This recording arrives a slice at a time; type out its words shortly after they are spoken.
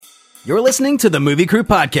You're listening to the Movie Crew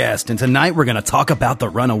Podcast, and tonight we're going to talk about the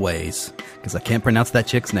Runaways, because I can't pronounce that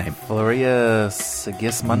chick's name. Gloria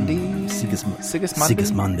Sigismundi?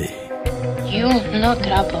 Sigismundi. You no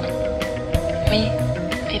trouble. Me,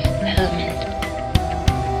 Fifth Element.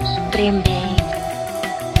 Supreme Being.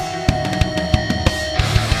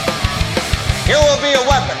 You will be a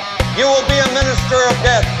weapon. You will be a minister of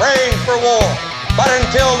death, praying for war. But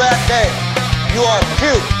until that day, you are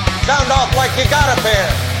cute. Sound off like you got a pair.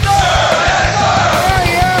 Ah,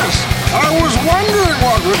 yes! I was wondering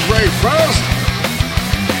what would break first.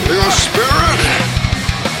 Your spirit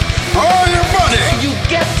or your money? You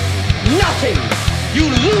get nothing. You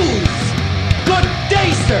lose. Good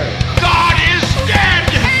day, sir. God is dead.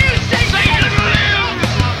 Satan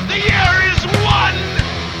lives. The year is won.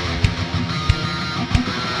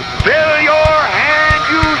 Fill your hand,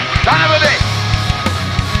 you son of a bitch.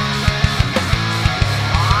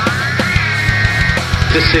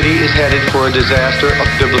 The city is headed for a disaster of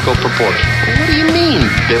biblical proportion. What do you mean,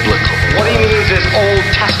 biblical? What he means is Old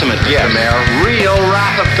Testament, Mr. Mayor. Real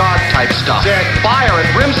wrath of God type stuff. Fire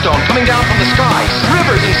and brimstone coming down from the skies.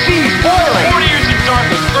 Rivers and seas boiling. 40 years of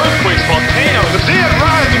darkness, earthquakes, volcanoes, the dead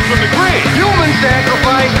rising from the grave. Human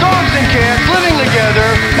sacrifice, dogs and cats living together.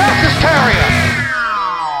 Mass hysteria.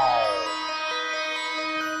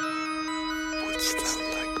 Wouldst thou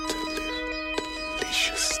like to live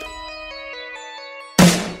deliciously?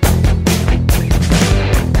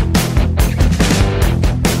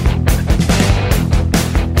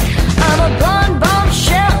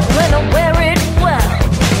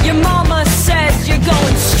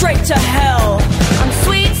 Straight to hell. I'm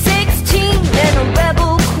sweet 16 and a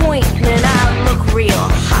rebel queen, and I look real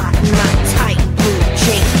hot in my tight blue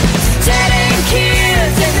jeans. Dead end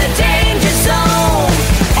kids in the danger zone.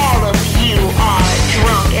 All of you are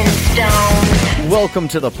drunk and stoned. Welcome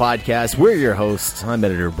to the podcast. We're your hosts. I'm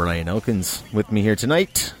editor Brian Elkins. With me here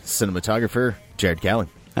tonight, cinematographer Jared Callen.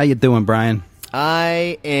 How you doing, Brian?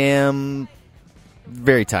 I am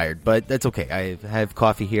very tired, but that's okay. I have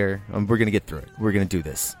coffee here. We're going to get through it. We're going to do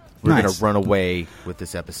this. We're going to run away with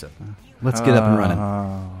this episode. Let's get up and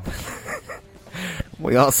running.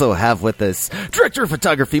 We also have with us director of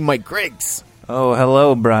photography Mike Griggs. Oh,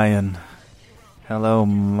 hello, Brian. Hello,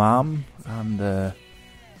 Mom. I'm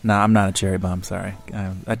not a cherry bomb, sorry.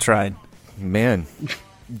 I tried. Man,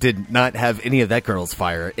 did not have any of that girl's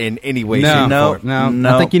fire in any way, No. shape, or form.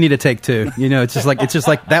 I think you need to take two. You know, it's just like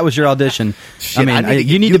that was your audition. Shit,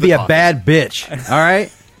 you need to be a bad bitch. All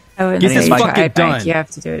right, get this fucking done. You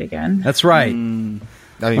have to do it again. That's right. I mean,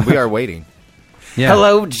 we are waiting. Yeah.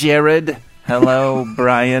 Hello, Jared. Hello,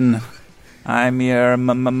 Brian. I'm your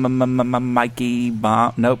Mikey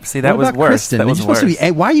Bomb. Nope. See, that What was about worse. Kristen? That was You're supposed worse. To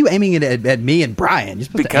be, why are you aiming it at me and Brian? You're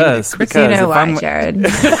supposed to aim it at Kristen. You know if why, I'm Jared.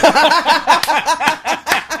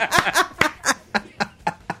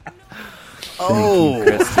 Oh,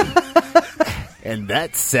 and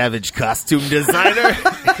that savage costume designer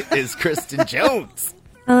is Kristen Jones.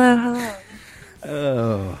 Hello.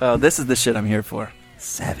 Oh, this is the shit I'm here for.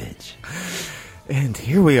 Savage. And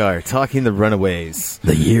here we are talking the Runaways.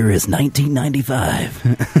 The year is 1995.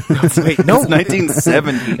 Wait, no, It's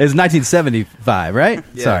 1970. It's 1975, right?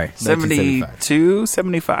 Yeah. Sorry. 72,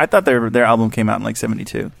 75. I thought their album came out in like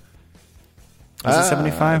 72. Was it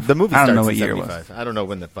 75? The movie I don't starts know what in year it 75. was. I don't know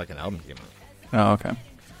when the fucking album came out. Oh, okay.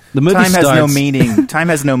 The movie Time has no starts- meaning. Time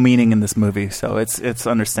has no meaning in this movie, so it's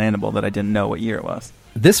understandable that I didn't know what year it was.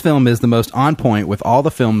 This film is the most on point with all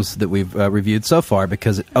the films that we've reviewed so far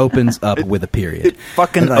because it opens up with a period. It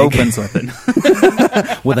fucking opens with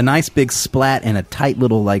it. With a nice big splat and a tight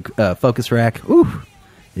little focus rack. Ooh,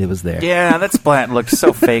 it was there. Yeah, that splat looked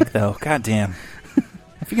so fake, though. God damn.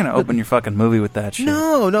 If you're going to open your fucking movie with that shit.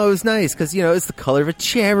 No, it was nice because, it's the color of a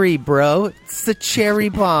cherry, bro. It's the cherry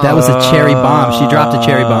bomb. That was a cherry bomb. She dropped a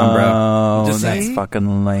cherry bomb, bro. Oh, Just that's see?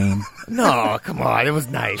 fucking lame. No, come on. It was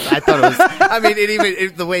nice. I thought it was. I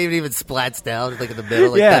mean, the way it even splats down, like in the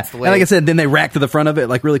middle. That's the way. And like I said, then they rack to the front of it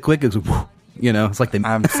like really quick. It goes, whoo, it's like they.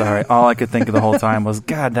 I'm sorry. All I could think of the whole time was,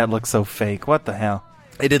 God, that looks so fake. What the hell?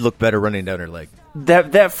 It did look better running down her leg.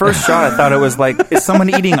 That first shot, I thought it was like, is someone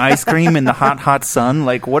eating ice cream in the hot, hot sun?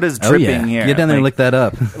 Like, what is dripping here? Get down there and lick that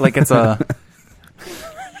up. Like it's a...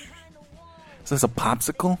 Is this a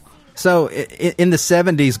popsicle? So, in the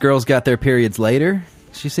 70s, girls got their periods later.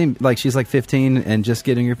 She seemed like she's like 15 and just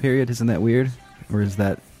getting her period. Isn't that weird? Or is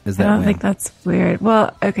that I don't think that's weird.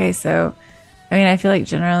 Well, okay, so, I mean, I feel like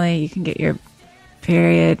generally you can get your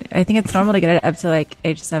period. I think it's normal to get it up to like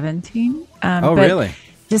age 17. Oh, but really?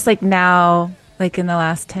 Just like now, like in the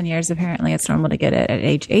last 10 years, apparently it's normal to get it at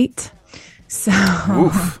age 8. So,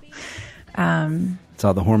 it's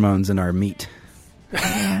all the hormones in our meat.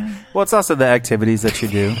 Yeah. Well, it's also the activities that you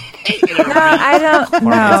do. No, I don't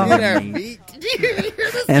know.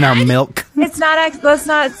 And our milk. It's not. Let's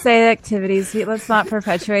not say activities. Let's not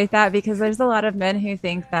perpetuate that, because there's a lot of men who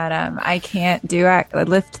think that I can't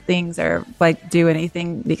lift things or like do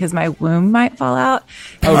anything because my womb might fall out.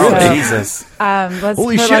 Oh, really? Jesus.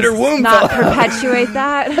 Holy shit, her womb not fell out. perpetuate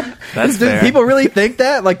that. That's Do fair. people really think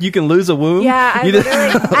that? Like you can lose a womb? Yeah, I You just-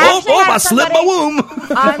 I slipped my womb.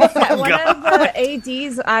 On set, one of the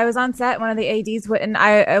ADs, I was on set. One of the ADs wouldn't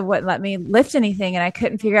let me lift anything, and I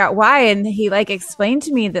couldn't figure out why. And he like explained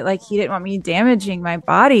to me that like he didn't want me damaging my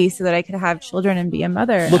body so that I could have children and be a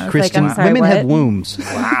mother. Look, I'm Christian, like, I'm sorry, women what? have wombs.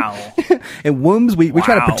 Wow. And wombs, we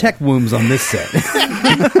try to protect wombs on this set.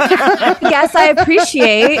 Yes, I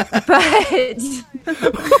appreciate, but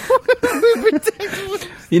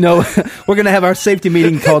You know, we're going to have our safety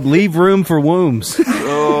meeting called Leave Room for Wombs.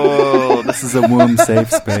 Oh, this is a womb safe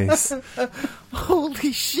space.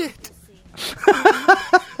 Holy shit.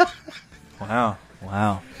 Wow.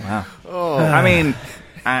 Oh. I mean,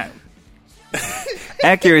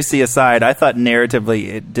 accuracy aside, I thought narratively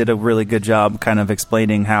it did a really good job kind of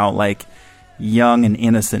explaining how, like, young and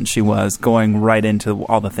innocent she was, going right into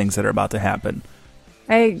all the things that are about to happen.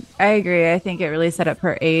 I agree. I think it really set up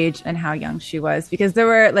her age and how young she was, because there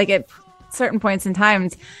were like at certain points in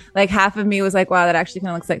times, like half of me was like, wow, that actually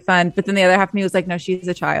kind of looks like fun. But then the other half of me was like, no, she's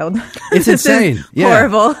a child. It's insane. Yeah.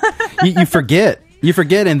 Horrible. you forget. You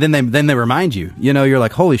forget, and then they remind you. You know, you're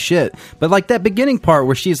like, holy shit. But like that beginning part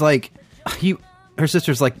where she's like, her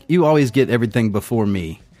sister's like, you always get everything before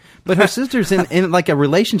me. But her sister's in like a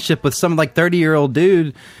relationship with some like 30-year-old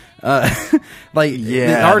dude. Like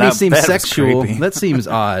it already seems sexual. That seems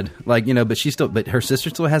odd. Like, you know, but her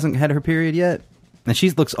sister still hasn't had her period yet, and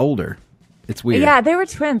she looks older. It's weird. Yeah, they were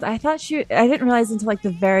twins. I didn't realize until like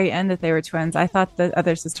the very end that they were twins. I thought the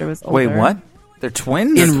other sister was older. Wait, what? They're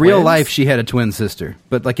twins? In real life, she had a twin sister,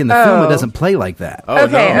 but like in the film, it doesn't play like that. Oh,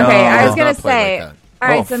 okay. no. I was It does gonna not play say. like that. All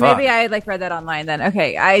right, Oh, so fuck. maybe I like read that online then.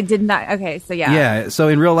 Okay, I did not. Okay, so yeah. Yeah, so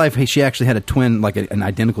in real life, she actually had a twin, like an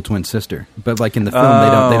identical twin sister. But like in the film,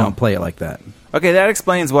 they don't play it like that. Okay, that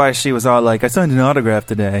explains why she was all like, I signed an autograph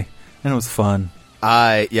today, and it was fun.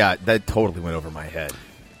 Yeah, that totally went over my head.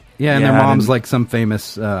 Yeah, and Yeah, their I mom's didn't- like some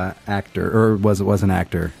famous actor, or was an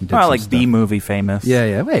actor. Did Well, some like stuff. B-movie famous.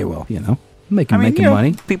 Yeah. Hey, well, you know, making you know,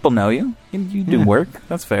 money. people know you. You do Yeah. work.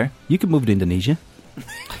 That's fair. You can move to Indonesia.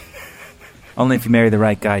 Only if you marry the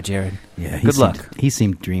right guy, Jared. Yeah, Good luck. He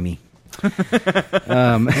seemed dreamy. He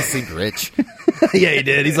seemed rich. Yeah, he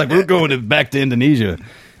did. He's like, we're going back to Indonesia.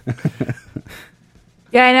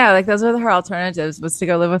 Yeah, I know. Like those were her alternatives: was to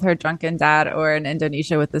go live with her drunken dad or in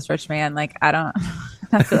Indonesia with this rich man. Like I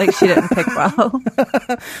feel like she didn't pick well.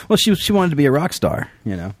 Well, she wanted to be a rock star,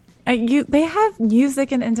 you know. They have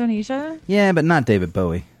music in Indonesia. Yeah, but not David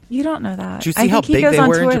Bowie. You don't know that. Did you see how big they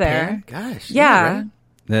were in Japan? Gosh. Yeah. Right?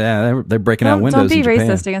 Yeah, they're breaking out windows. Don't be in Japan.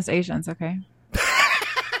 racist against Asians, okay?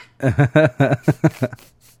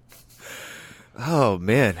 Oh,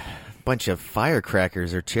 man. Bunch of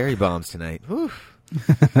firecrackers or cherry bombs tonight. Whew.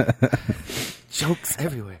 Jokes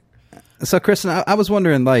everywhere. So, Kristen, I was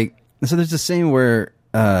wondering, like, so there's a scene where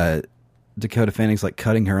Dakota Fanning's like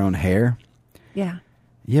cutting her own hair. Yeah.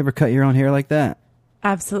 You ever cut your own hair like that?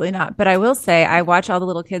 Absolutely not. But I will say I watch all the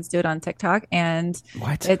little kids do it on TikTok, and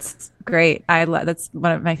it's great. That's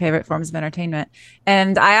one of my favorite forms of entertainment.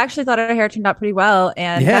 And I actually thought her hair turned out pretty well,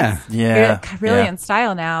 and that's really in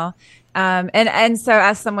style now. And so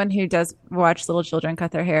as someone who does watch little children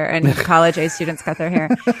cut their hair and college age students cut their hair,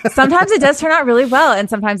 sometimes it does turn out really well and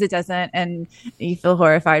sometimes it doesn't, and you feel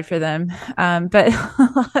horrified for them. But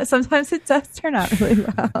sometimes it does turn out really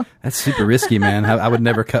well. That's super risky, man. I would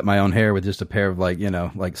never cut my own hair with just a pair of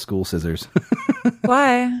like school scissors.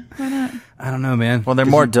 Why not? I don't know, man. Well, they're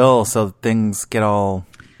more dull, so things get all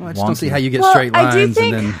Well, I just wonky. don't see how you get straight I do lines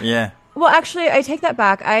think- and then Yeah. Well, actually, I take that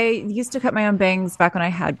back. I used to cut my own bangs back when I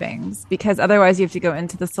had bangs, because otherwise you have to go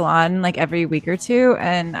into the salon like every week or two,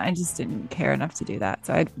 and I just didn't care enough to do that,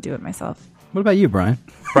 so I'd do it myself. What about you, Brian?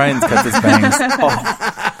 Brian's cuts his bangs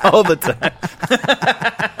all the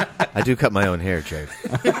time. I do cut my own hair, Jared.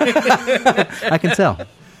 I can tell.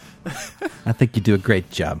 I think you do a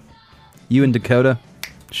great job. You and Dakota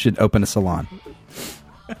should open a salon.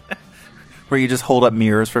 Where you just hold up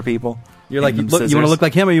mirrors for people. You're like, And look, you want to look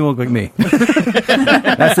like him or you want to look like me?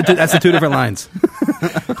 That's the two different lines.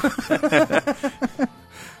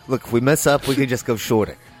 Look, if we mess up, we can just go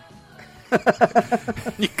shorter.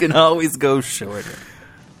 You can always go shorter.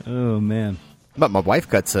 Oh, man. But my wife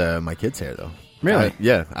cuts my kids' hair, though. Really?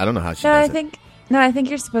 Yeah, I don't know how she No, does I think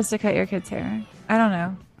you're supposed to cut your kids' hair. I don't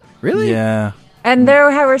know. Really? Yeah. And there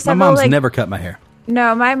were My several mom's like never cut my hair.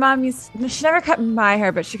 No, my mom she never cut my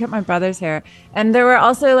hair, but she cut my brother's hair. And there were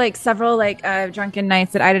also like several like drunken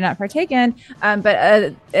nights that I did not partake in.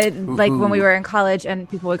 But like when we were in college and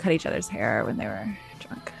people would cut each other's hair when they were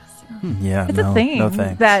drunk. So. Yeah, it's a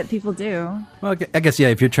thing that people do. Well, I guess, yeah,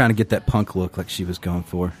 if you're trying to get that punk look like she was going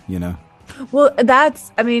for, you know. Well, I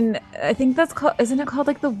think that's called, isn't it called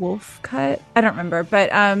like the wolf cut? I don't remember, but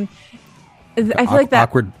I feel like that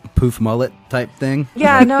awkward poof mullet type thing.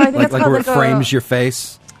 Yeah, no, I think like, it's like called where like it frames your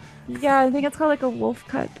face. Yeah, I think it's called like a wolf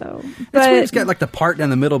cut though. It's weird. It's got like the part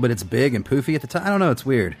down the middle, but it's big and poofy at the top. I don't know. It's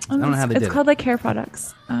weird. I don't know how they did it. It's called like hair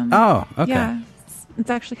products. Oh, okay. Yeah, it's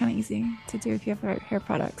actually kind of easy to do if you have the right hair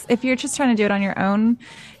products. If you're just trying to do it on your own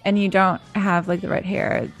and you don't have like the right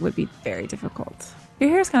hair, it would be very difficult. Your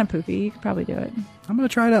hair's kind of poofy. You could probably do it. I'm going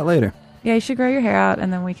to try it out later. Yeah, you should grow your hair out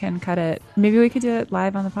and then we can cut it. Maybe we could do it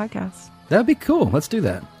live on the podcast. That'd be cool. Let's do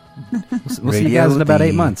that. We'll see you guys in about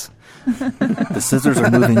 8 months. The scissors are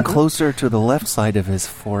moving closer to the left side of his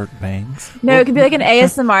four bangs. No, it could be like an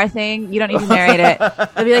ASMR thing. You don't need to narrate it.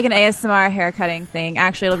 It'll be like an ASMR hair cutting thing.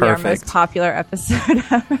 Actually, it'll be our most popular episode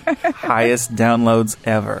ever. Highest downloads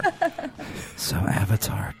ever. So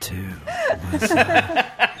Avatar 2 was...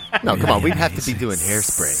 no, come on. We'd have to be doing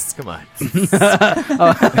Hairspray. Come on.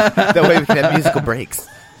 That way we can have musical breaks.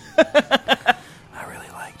 I really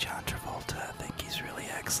like John Travolta. I think he's really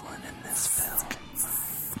excellent in this film.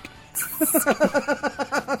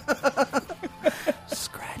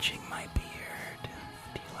 Scratching my beard.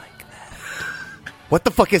 Do you like that? What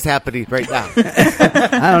the fuck is happening right now?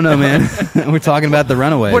 I don't know, man. We're talking about the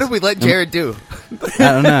Runaways. What did we let Jared do?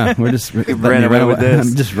 I don't know. We're just ran away with this.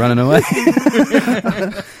 I'm just running away.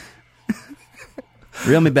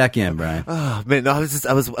 Reel me back in, Brian. Oh man, no, I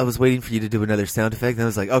was waiting for you to do another sound effect, and I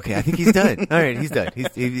was like, okay, I think he's done. All right, he's done.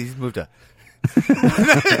 He's moved on.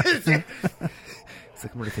 It's like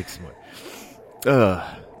I'm gonna take some more.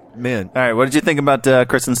 Man. All right, what did you think about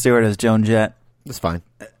Kristen Stewart as Joan Jett? It's fine.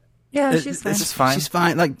 Yeah, she's fine. It's fine. She's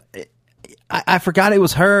fine. Like I forgot it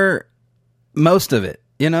was her. Most of it,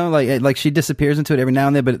 you know, like she disappears into it every now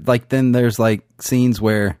and then, but like then there's like scenes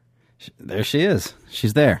where. There she is.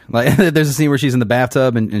 She's there. Like there's a scene where she's in the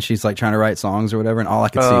bathtub and she's like trying to write songs or whatever, and all I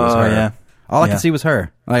could see was her. Yeah. All I could see was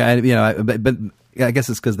her. Like but I guess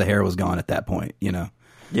it's because the hair was gone at that point. You know.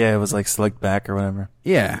 Yeah, it was like slicked back or whatever.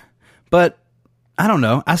 Yeah, but I don't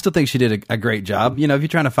know. I still think she did a great job. You know, if you're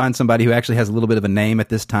trying to find somebody who actually has a little bit of a name at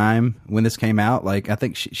this time when this came out, like I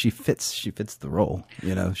think she fits the role.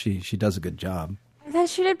 You know, she does a good job. I thought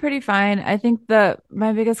she did pretty fine. I think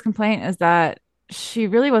my biggest complaint is that she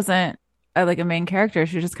really wasn't like a main character.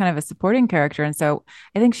 She was just kind of a supporting character. And so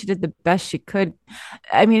I think she did the best she could.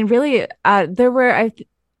 I mean, really, there were, I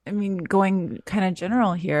mean, going kind of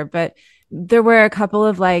general here, but there were a couple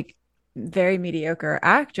of like very mediocre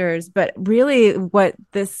actors, but really what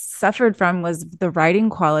this suffered from was the writing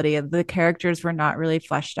quality of the characters were not really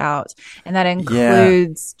fleshed out. And that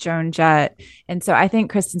includes Joan Jett. And so I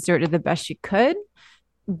think Kristen Stewart did the best she could.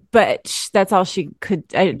 But that's all she could.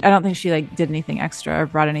 I don't think she like did anything extra or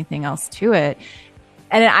brought anything else to it.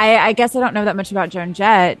 And I guess I don't know that much about Joan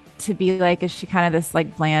Jett to be like, is she kind of this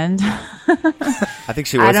like bland? I think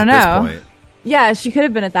she was at this point. Yeah, she could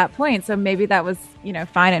have been at that point. So maybe that was, you know,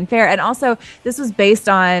 fine and fair. And also, this was based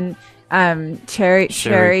on Sherry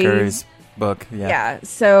Curry's book. Yeah. Yeah.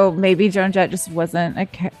 So maybe Joan Jett just wasn't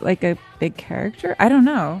like a big character. I don't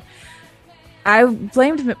know. I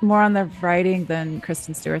blamed more on the writing than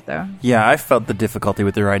Kristen Stewart, though. Yeah, I felt the difficulty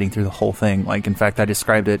with the writing through the whole thing. Like, in fact, I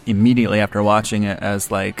described it immediately after watching it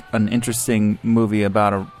as like an interesting movie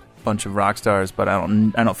about a bunch of rock stars, but I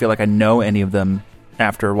don't feel like I know any of them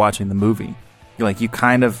after watching the movie. Like,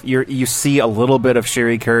 you see a little bit of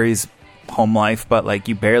Sherry Curry's home life, but like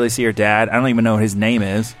you barely see her dad. I don't even know what his name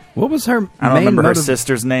is. What was her? I don't remember her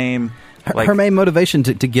sister's name. Her main motivation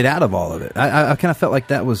to get out of all of it. I kind of felt like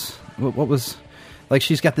that was. What was like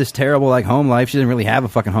she's got this terrible like home life. She didn't really have a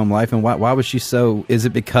fucking home life, and why was she so? Is it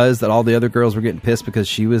because that all the other girls were getting pissed because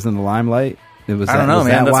she was in the limelight? I don't know,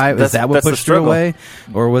 man. Is that what pushed her away,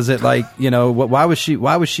 or was it like, you know, why was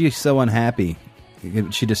she so unhappy?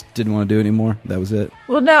 She just didn't want to do it anymore. That was it.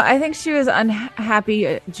 Well, no, I think she was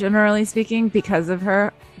unhappy generally speaking because of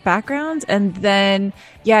her background, and then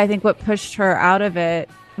I think what pushed her out of it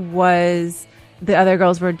was. The other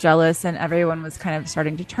girls were jealous and everyone was kind of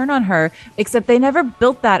starting to turn on her, except they never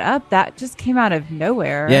built that up. That just came out of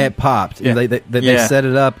nowhere. Yeah, it popped. Yeah. They set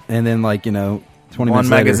it up and then 20 minutes later. One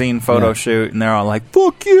magazine photo shoot and they're all like,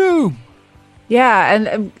 fuck you.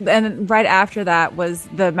 Yeah, and right after that was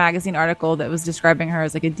the magazine article that was describing her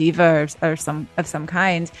as like a diva or some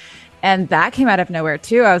kind. And that came out of nowhere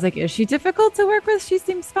too. I was like, is she difficult to work with? She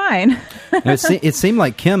seems fine. It seemed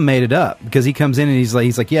like Kim made it up because he comes in and he's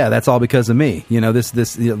like, yeah, that's all because of me. You know,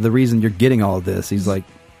 the reason you're getting all of this. He's like,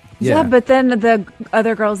 yeah. But then the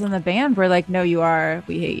other girls in the band were like, no, you are.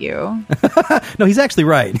 We hate you. No, he's actually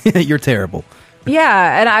right. You're terrible.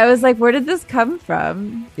 Yeah, and I was like, where did this come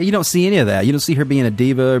from? Yeah, you don't see any of that. You don't see her being a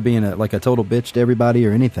diva or being a total bitch to everybody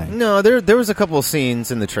or anything. No, there was a couple of scenes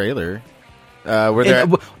in the trailer. Where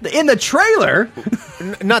in the trailer?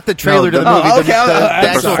 Not the trailer to the movie. Okay, the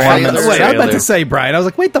actual trailer. Wait, I was about to say, Brian. I was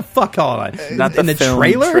like, wait the fuck on. Not in the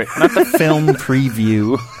trailer? Not the film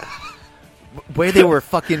preview. Where they were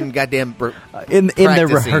fucking goddamn in the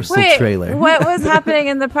rehearsal trailer. What was happening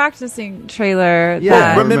in the practicing trailer?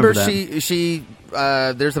 Yeah, remember she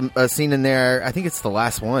there's a scene in there. I think it's the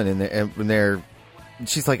last one, and they're.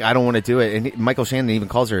 She's like, I don't want to do it. And Michael Shannon even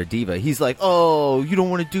calls her a diva. He's like, oh, you don't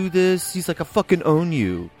want to do this? He's like, I fucking own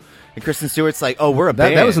you. And Kristen Stewart's like, oh, we're a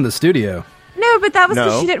band. That was in the studio. No, but that was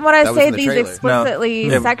because she didn't want to say these explicitly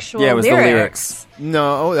sexual it was lyrics. The lyrics.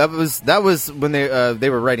 No, that was when they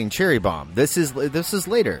were writing Cherry Bomb. This is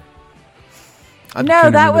later.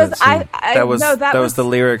 That was the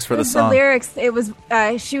lyrics for the song. The lyrics. It was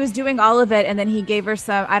she was doing all of it, and then he gave her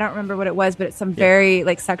some. I don't remember what it was, but it's some very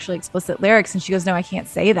like sexually explicit lyrics, and she goes, "No, I can't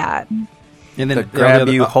say that." And then the grab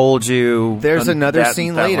you, hold you. There's another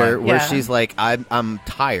scene later where she's like, "I'm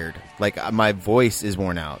tired. Like my voice is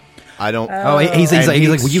worn out. I don't." Oh, he's like,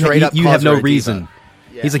 well, you have no reason.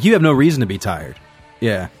 Yeah. He's like, you have no reason to be tired.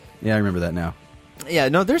 Yeah, I remember that now. Yeah,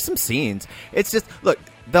 no, there's some scenes. It's just look.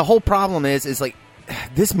 The whole problem is like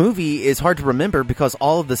this movie is hard to remember because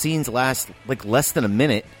all of the scenes last like less than a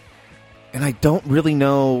minute, and I don't really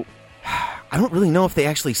know if they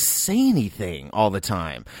actually say anything all the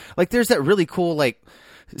time. Like there's that really cool like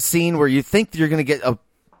scene where you think you're going to get a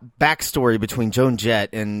backstory between Joan Jett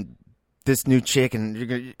and this new chick,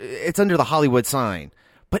 and it's under the Hollywood sign.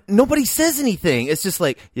 But nobody says anything. It's just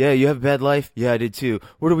like, yeah, you have a bad life? Yeah, I did too.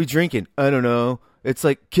 What are we drinking? I don't know. It's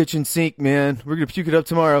like kitchen sink, man. We're going to puke it up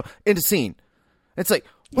tomorrow. End of scene. It's like,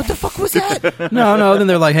 what the fuck was that? No. Then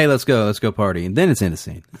they're like, hey, let's go party. And then it's end of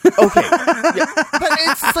scene. Okay. Yeah. But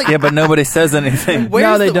it's like, yeah, but nobody says anything.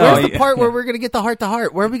 No, they don't. Where's the part where we're going to get the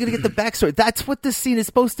heart-to-heart? Where are we going to get the backstory? That's what this scene is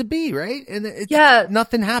supposed to be, right? And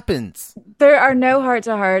nothing happens. There are no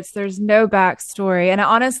heart-to-hearts. There's no backstory. And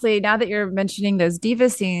honestly, now that you're mentioning those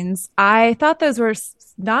diva scenes, I thought those were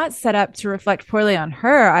not set up to reflect poorly on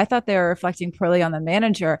her. I thought they were reflecting poorly on the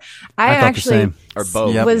manager. I actually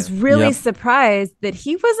was really surprised that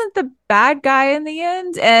he wasn't the bad guy in the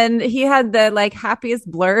end, and he had the like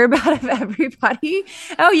happiest blurb out of everybody.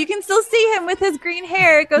 Oh, you can still see him with his green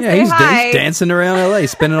hair. Go say hi. He's dancing around LA,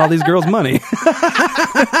 spending all these girls' money.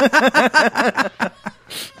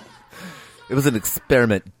 It was an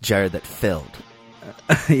experiment, Jared, that failed.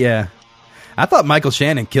 Yeah. I thought Michael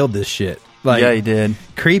Shannon killed this shit. Like, yeah, he did.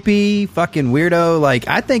 Creepy, fucking weirdo. Like,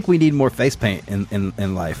 I think we need more face paint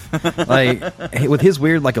in life. Like, with his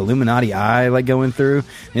weird, like, Illuminati eye, like, going through.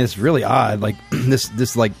 And it's really odd. Like,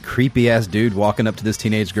 this like, creepy-ass dude walking up to this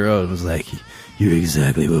teenage girl and was like, you're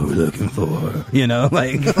exactly what we're looking for. You know?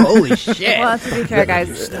 Like, holy shit. Well, to be fair,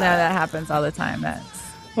 guys, no, that happens all the time.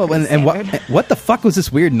 Well, and what the fuck was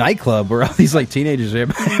this weird nightclub where all these, like, teenagers are?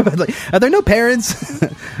 Like, are there no parents?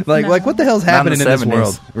 Like, what the hell's happening in this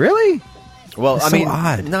world? Really? Well, it's I mean,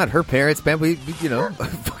 odd. Not her parents, man. We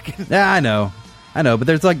fucking. Yeah, I know, but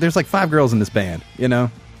there's like 5 girls in this band, you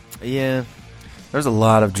know. Yeah, there's a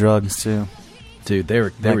lot of drugs too, dude. They were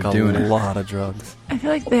doing a lot of drugs. I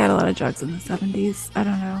feel like they had a lot of drugs in the 70s. I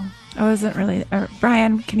don't know. I wasn't really.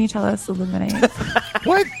 Brian, can you tell us, illuminate?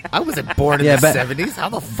 What? I wasn't born in the 70s. How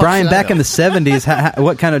the fuck? Brian, back in the 70s,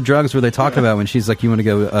 what kind of drugs were they talking about when she's like, "You want to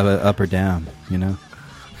go up or down?" You know.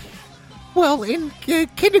 Well, in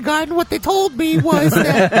kindergarten, what they told me was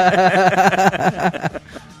that.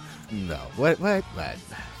 No, what? I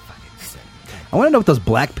want to know what those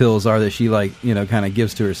black pills are that she, like, you know, kind of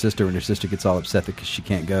gives to her sister when her sister gets all upset because she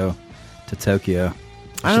can't go to Tokyo.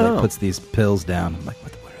 I don't know. Like, puts these pills down. I'm like,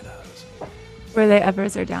 what are those? Were they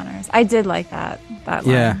uppers or downers? I did like that line.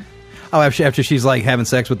 Yeah. Oh, after she's like having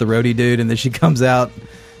sex with the roadie dude, and then she comes out,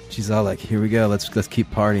 she's all like, "Here we go. Let's keep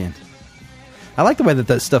partying." I like the way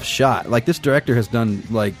that stuff's shot. Like, this director has done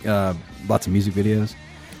like lots of music videos.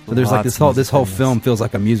 So there's like this whole film feels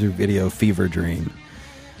like a music video fever dream.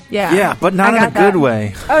 Yeah, but not in a good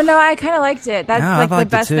way. Oh no, I kind of liked it. That's like the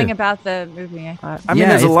best thing about the movie, I thought. I mean,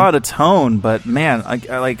 there's a lot of tone, but man,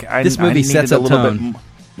 this movie sets up tone.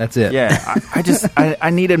 That's it. Yeah, I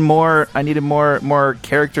needed more. I needed more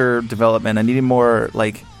character development. I needed more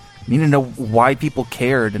like need to know why people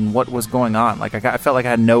cared and what was going on. Like I felt like I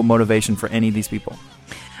had no motivation for any of these people.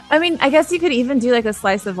 I mean, I guess you could even do like a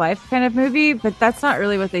slice of life kind of movie, but that's not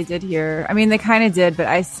really what they did here. I mean, they kind of did, but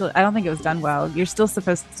I don't think it was done well. You're still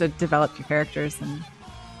supposed to develop your characters and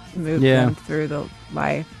move them through the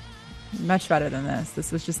life. Much better than this.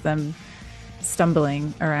 This was just them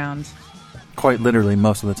stumbling around. Quite literally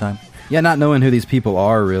most of the time. Yeah, not knowing who these people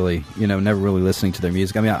are, really, never really listening to their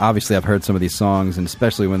music. I mean, obviously, I've heard some of these songs, and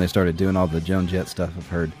especially when they started doing all the Joan Jett stuff, I've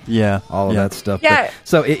heard all of that stuff. Yeah. But,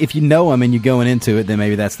 so if you know them and you're going into it, then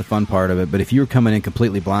maybe that's the fun part of it. But if you're coming in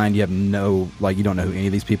completely blind, you have you don't know who any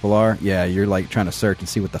of these people are, you're like trying to search and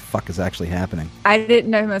see what the fuck is actually happening. I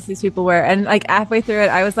didn't know who most of these people were, and like halfway through it,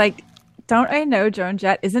 I was like, don't I know Joan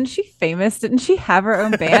Jett? Isn't she famous? Didn't she have her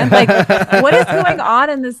own band? Like, what is going on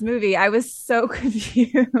in this movie? I was so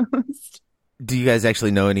confused. Do you guys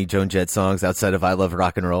actually know any Joan Jett songs outside of I Love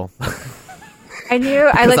Rock and Roll? I knew.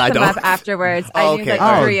 I looked them up afterwards. I knew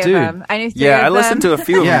like 3 of them. I knew 3 of them. I listened to a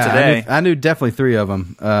few of them today. I knew definitely 3 of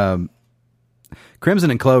them.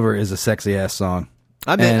 Crimson and Clover is a sexy ass song.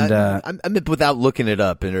 I mean, without looking it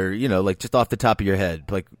up, or like just off the top of your head,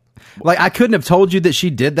 like I couldn't have told you that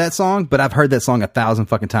she did that song, but I've heard that song 1,000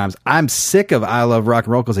 fucking times. I'm sick of I Love Rock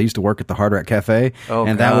and Roll because I used to work at the Hard Rock Cafe,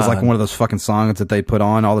 and that was like one of those fucking songs that they put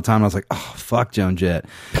on all the time. I was like, oh fuck Joan Jett,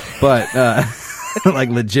 but like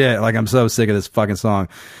legit, like I'm so sick of this fucking song.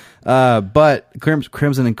 But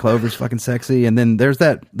Crimson and Clover's fucking sexy, and then there's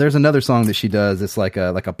another song that she does. It's like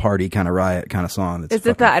a party kind of riot kind of song. Is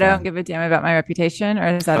it that I don't give a damn about my reputation,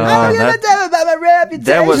 or is that? I don't give a damn about my reputation.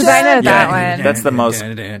 That was. I know that one. That's the most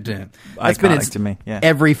that's been iconic to me. Yeah.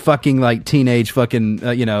 Every fucking like teenage fucking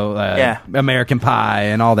American Pie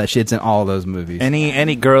and all that shit's in all those movies.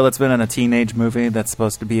 Any girl that's been in a teenage movie that's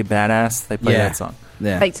supposed to be a badass, they play that song.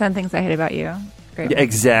 Yeah. Like 10 Things I Hate About You. Great. Yeah,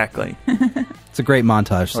 exactly. It's a great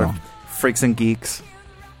montage song. Freaks and Geeks.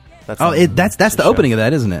 That's the opening of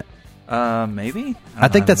that, isn't it? Maybe. I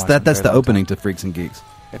think that's the opening to Freaks and Geeks.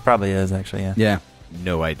 It probably is actually. Yeah. Yeah.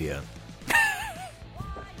 No idea.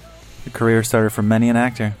 The career started from many an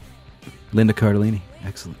actor. Linda Cardellini.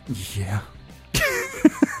 Excellent. Yeah.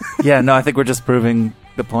 Yeah. No, I think we're just proving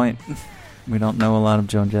the point. We don't know a lot of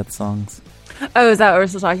Joan Jett songs. Oh, is that what we're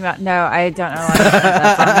still talking about? No, I don't know a lot of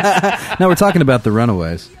that songs. No, we're talking about the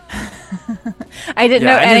Runaways. I didn't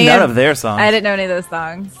know any none of their songs. I didn't know any of those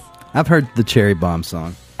songs. I've heard the Cherry Bomb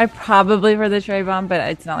song. I probably heard the Cherry Bomb, but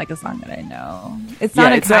it's not like a song that I know. It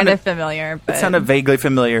sounded kind of familiar. But... It sounded vaguely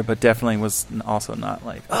familiar, but definitely was also not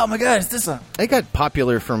like, oh my god, is this a... It got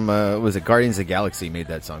popular from, was it Guardians of the Galaxy made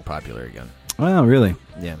that song popular again. Well, really?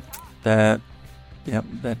 Yeah. That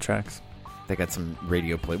tracks. They got some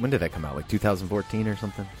radio play. When did that come out? Like 2014 or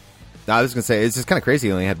something? No, I was going to say, it's just kind of crazy.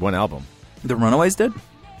 They only had one album. The Runaways did?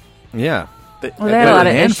 Yeah. They had a lot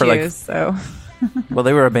of issues, so... Well,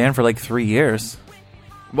 they were a band for like 3 years.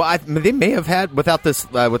 Well, they may have had without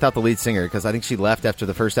the lead singer, because I think she left after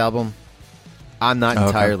the first album. I'm not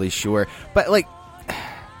entirely sure, but like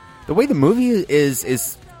the way the movie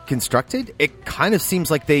is constructed, it kind of seems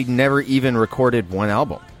like they never even recorded one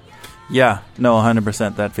album. Yeah, no,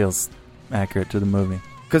 100%. That feels accurate to the movie.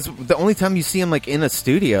 Because the only time you see them like in a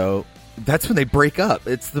studio, that's when they break up.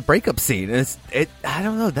 It's the breakup scene, and I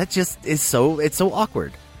don't know. That just is it's so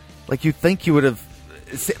awkward. Like you think you would have.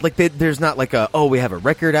 Like there's not like we have a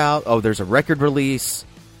record out. Oh, there's a record release.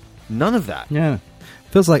 None of that. Yeah,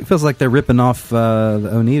 feels like they're ripping off the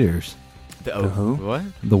Oneaters. The who? What?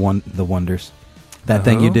 The Wonders. That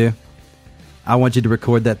thing you do. I want you to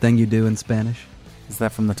record that thing you do in Spanish. Is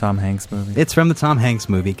that from the Tom Hanks movie? It's from the Tom Hanks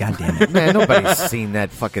movie. God damn it, man! Nobody's seen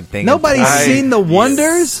that fucking thing. Nobody's seen the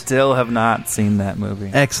Wonders. Still have not seen that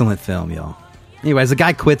movie. Excellent film, y'all. Anyways, the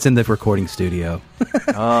guy quits in the recording studio.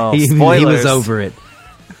 Oh, he was over it.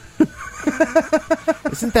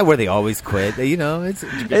 Isn't that where they always quit? You know, it's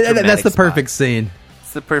that's the perfect scene.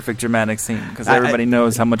 It's the perfect dramatic scene because everybody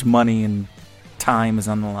knows how much money and time is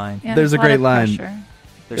on the line. Yeah, there's a great line.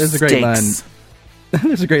 There's a great line.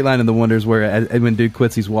 There's a great line in The Wonders where when dude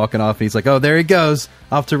quits, he's walking off and he's like, "Oh, there he goes,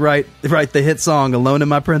 off to write the hit song Alone in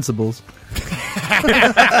My Principles."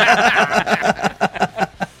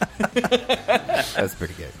 That's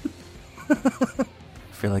pretty good. I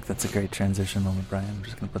feel like that's a great transition moment, Brian. I'm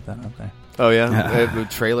just going to put that out there. Oh, yeah? The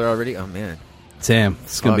trailer already? Oh, man. Sam,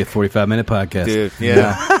 it's going to be a 45-minute podcast. Dude,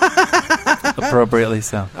 yeah. Appropriately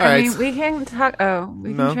so. All right. I mean, we can talk...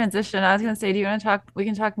 we can transition. I was going to say, do you want to talk... We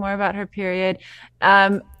can talk more about her period.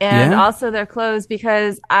 And also their clothes,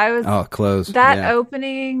 because I was... Oh, clothes. That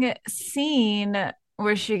opening scene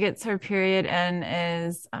where she gets her period and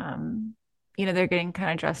is... they're getting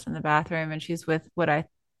kind of dressed in the bathroom, and she's with what I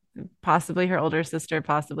possibly her older sister,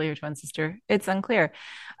 possibly her twin sister. It's unclear.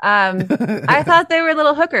 I thought they were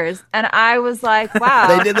little hookers, and I was like, wow.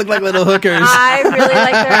 They did look like little hookers. I really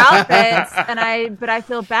like their outfits, but I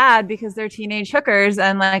feel bad because they're teenage hookers,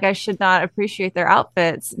 and like I should not appreciate their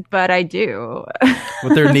outfits, but I do.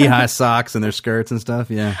 With their knee-high socks and their skirts and stuff,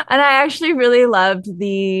 yeah. And I actually really loved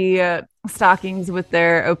the stockings with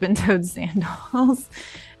their open-toed sandals.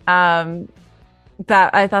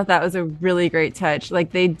 That I thought that was a really great touch.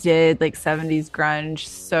 Like they did like 70s grunge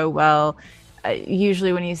so well.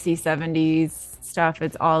 Usually when you see 70s stuff,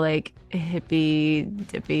 it's all like hippie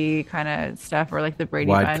dippy kind of stuff, or like the Brady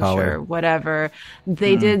Wide Bunch collar. or whatever.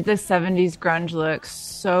 They did the 70s grunge look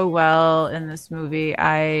so well in this movie.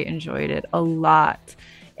 I enjoyed it a lot.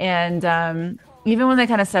 And even when they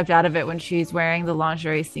kind of stepped out of it, when she's wearing the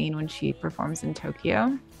lingerie scene when she performs in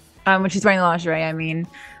Tokyo, when she's wearing the lingerie, I mean,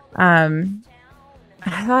 I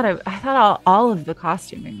thought all of the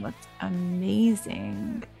costuming looked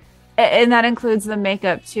amazing. And that includes the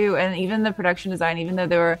makeup too, and even the production design, even though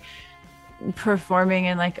they were performing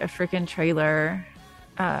in like a freaking trailer.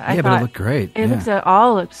 But it looked great. It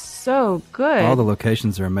all looked so good. All the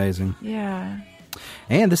locations are amazing. Yeah.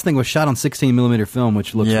 And this thing was shot on 16 millimeter film,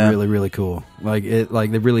 which looks really, really cool. Like it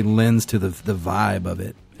really lends to the vibe of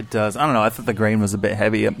it. It does. I don't know. I thought the grain was a bit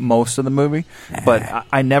heavy at most of the movie, but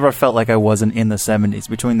I never felt like I wasn't in the 70s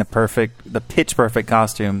between the pitch perfect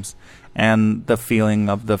costumes and the feeling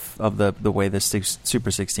of the way the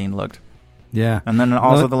Super 16 looked. Yeah. And then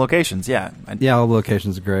also the locations. Yeah. Yeah, all the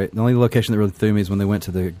locations are great. The only location that really threw me is when they went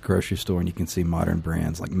to the grocery store and you can see modern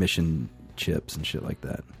brands like Mission chips and shit like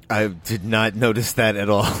that. I did not notice that at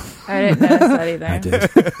all. I didn't notice that either. I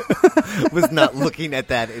did. Was not looking at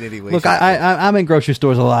that in any way. Look, I'm in grocery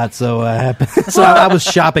stores a lot, so I was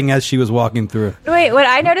shopping as she was walking through. Wait, what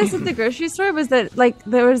I noticed at the grocery store was that like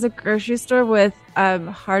there was a grocery store with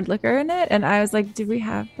hard liquor in it, and I was like, do we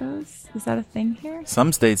have those? Is that a thing here?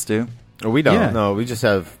 Some states do. We don't. Yeah. No, we just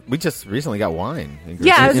recently got wine.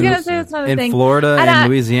 Yeah, I was going to say it's not a thing. In Florida and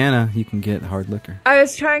Louisiana, you can get hard liquor. I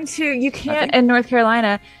was trying to. You can't in North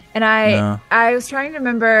Carolina, and I was trying to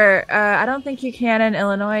remember. I don't think you can in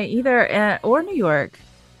Illinois either, or New York.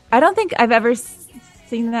 I don't think I've ever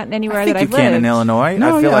seen that anywhere that I've lived. You can in Illinois.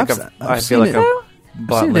 No, I feel like I've seen it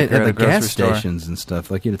liquor at the gas store. stations and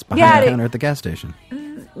stuff. Like it's behind the counter at the gas station.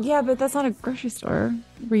 Yeah, but that's not a grocery store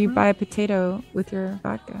where you buy a potato with your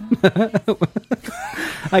vodka.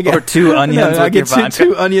 Or 2 onions with your vodka.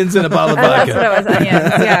 2 onions and a bottle of vodka. That's what it was,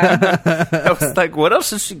 onions, yeah. I was like, what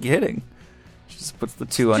else is she getting? She just puts the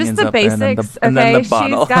 2 onions the up basics, there and then the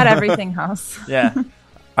bottle. She's got everything else. Yeah.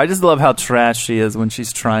 I just love how trash she is when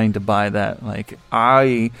she's trying to buy that. Like,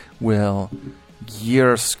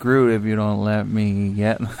 you're screwed if you don't let me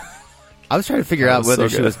get... I was trying to figure out whether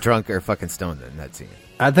she was drunk or fucking stoned in that scene.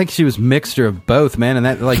 I think she was a mixture of both, man, and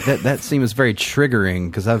that scene was very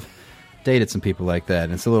triggering because I've dated some people like that,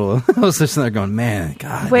 and it's a little. I was just there going, man,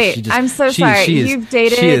 God. Wait, I'm so sorry. You've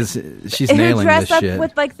dated. She's nailing this shit. Who dressed up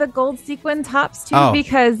with like the gold sequin tops too,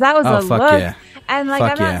 because that was a look. Yeah. And like,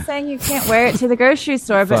 I'm not saying you can't wear it to the grocery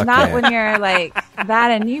store, but not when you're like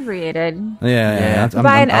that inebriated. Yeah.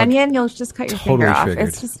 Buy an onion, you'll just cut your totally finger off. triggered.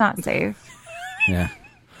 It's just not safe. Yeah.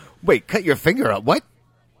 Wait, cut your finger off? What?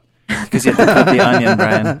 Because you have to cut the onion,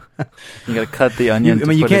 Brian. You got to cut the onion.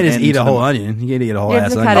 You can't just eat a whole onion. You can't eat a whole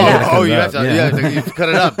ass onion. You have to cut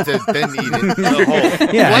it up to then eat it the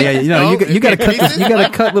whole. Yeah, what? You got to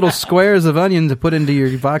cut little squares of onion to put into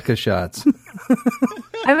your vodka shots.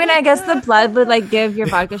 I mean, I guess the blood would like give your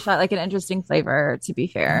vodka shot like an interesting flavor. To be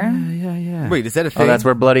fair, yeah. Wait, is that a thing? Oh, that's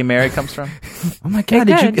where Bloody Mary comes from. Oh my God!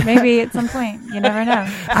 Maybe at some point. You never know.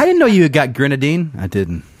 I didn't know you had got grenadine. I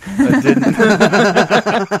didn't.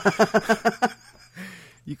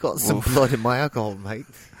 You got some blood in my alcohol, mate.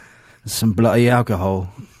 Some bloody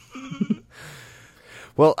alcohol.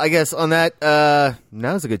 Well, I guess on that,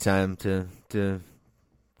 now's a good time to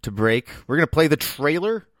break. We're gonna play the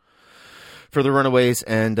trailer for the Runaways,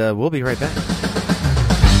 and we'll be right back.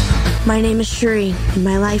 My name is Shuri, and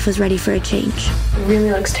my life was ready for a change. It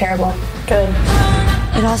really looks terrible. Good.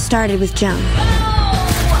 It all started with Joan.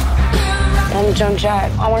 I'm Joan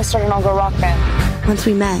Jett. I want to start an all-girl rock band. Once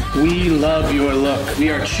we met. We love your look. We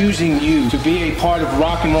are choosing you to be a part of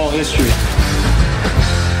rock and roll history.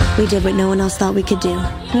 We did what no one else thought we could do.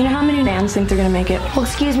 You know how many bands think they're going to make it? Well,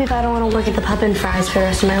 excuse me if I don't want to work at the Pup and Fries for the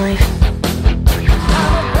rest of my life.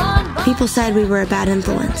 People said we were a bad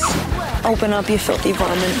influence. Open up, you filthy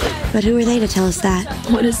varmint. But who are they to tell us that?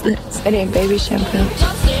 What is this? It ain't baby shampoo.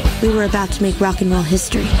 We were about to make rock and roll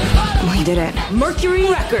history. We did it. Mercury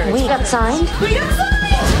Records. We got signed?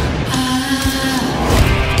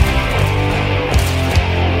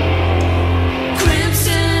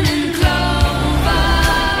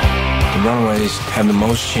 have the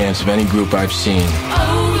most chance of any group I've seen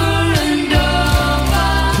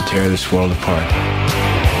to tear this world apart.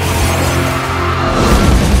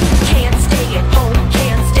 Can't stay at home,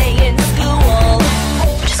 can't stay in school.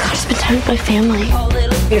 I just gotta spend time with my family.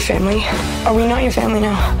 Your family? Are we not your family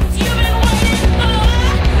now?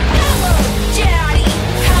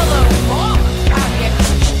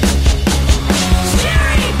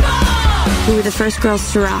 We were the first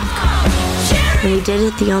girls to rock. And we did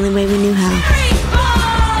it the only way we knew how.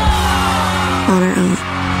 On our own.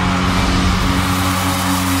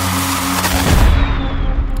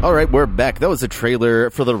 All right, we're back. That was a trailer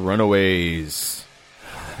for the Runaways.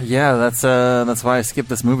 Yeah, that's why I skipped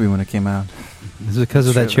this movie when it came out. Is it because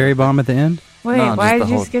of that cherry bomb at the end? Wait, No, why just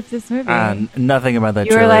did you skip this movie? Nothing about that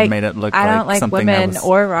You were trailer like, made it look I don't like something women that was...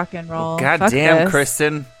 or rock and roll. God Fuck damn, this.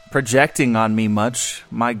 Kristen. Projecting on me much.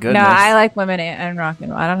 My goodness. No, I like women and rock and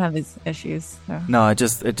roll. I don't have these issues. So. No, it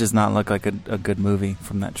does not look like a good movie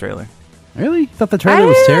from that trailer. Really? You thought the trailer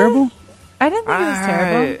was terrible? I didn't think it was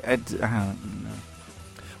terrible. I don't know.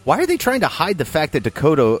 Why are they trying to hide the fact that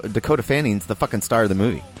Dakota Fanning's the fucking star of the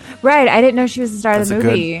movie? Right, I didn't know she was the star of the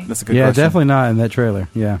movie. That's a good Yeah, question. definitely not in that trailer.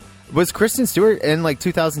 Yeah. Was Kristen Stewart in like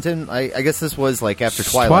 2010? I guess this was like after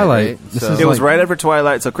Twilight. Right? It was right after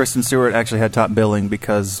Twilight, so Kristen Stewart actually had top billing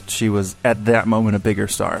because she was at that moment a bigger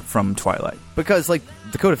star from Twilight. Because like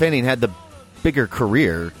Dakota Fanning had the bigger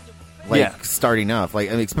career, starting off, like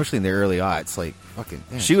I mean, especially in the early aughts, like fucking.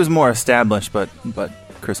 Man. She was more established, but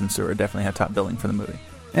Kristen Stewart definitely had top billing for the movie.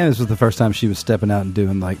 And this was the first time she was stepping out and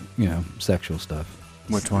doing like sexual stuff.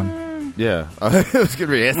 Which one? Yeah, I was going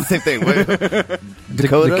to ask the same thing.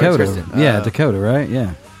 Dakota. Dakota. Yeah, Dakota, right?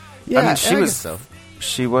 Yeah. Yeah, I mean,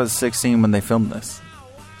 she was 16 when they filmed this,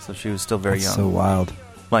 so she was still very young. So wild.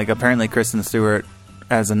 Like apparently, Kristen Stewart,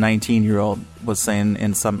 as a 19-year-old, was saying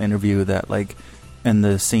in some interview that like in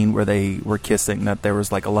the scene where they were kissing, that there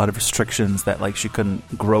was like a lot of restrictions that like she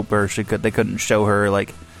couldn't grope her, they couldn't show her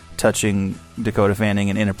like touching Dakota Fanning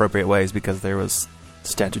in inappropriate ways because there was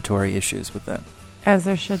statutory issues with that. As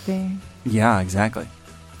there should be. Yeah, exactly.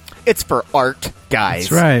 It's for art, guys.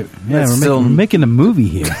 That's right. Yeah, we're making a movie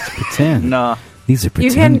here. It's pretend. No. These are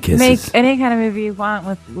pretend You can kisses. make any kind of movie you want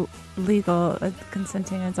with legal,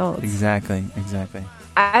 consenting adults. Exactly.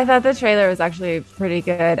 I thought the trailer was actually pretty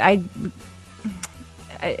good.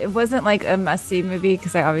 It wasn't like a must-see movie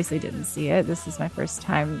because I obviously didn't see it. This is my first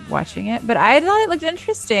time watching it. But I thought it looked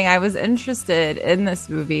interesting. I was interested in this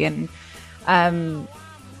movie. And,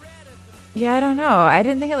 yeah, I don't know. I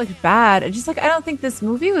didn't think it looked bad. I don't think this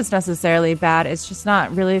movie was necessarily bad. It's just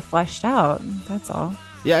not really fleshed out. That's all.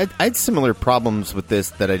 Yeah, I had similar problems with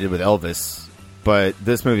this that I did with Elvis, but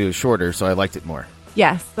this movie was shorter, so I liked it more.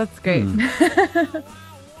 Yes, that's great.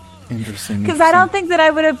 Interesting. Because I don't think that I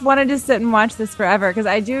would have wanted to sit and watch this forever. Because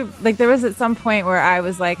I do, like, there was at some point where I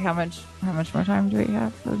was like, how much more time do we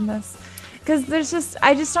have in this? Because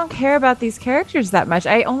I just don't care about these characters that much.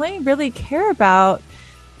 I only really care about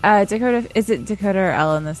Dakota. Is it Dakota or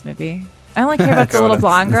Elle in this movie? I only care about the little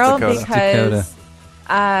blonde girl because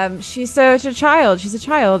she's such a child. She's a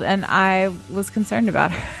child, and I was concerned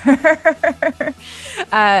about her.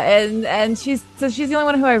 and she's the only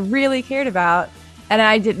one who I really cared about. And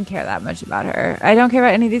I didn't care that much about her. I don't care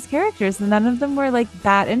about any of these characters, and none of them were like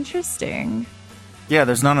that interesting. Yeah,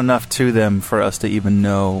 there's not enough to them for us to even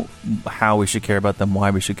know how we should care about them,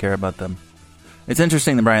 why we should care about them. It's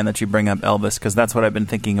interesting, Brian, that you bring up Elvis, because that's what I've been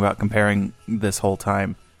thinking about comparing this whole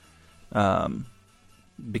time.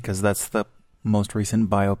 Because that's the most recent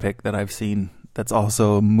biopic that I've seen that's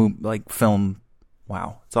also film.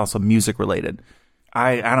 Wow, it's also music related.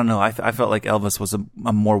 I don't know. I felt like Elvis was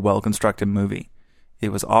a more well-constructed movie.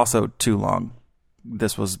 It was also too long.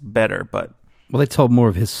 This was better, but... Well, they told more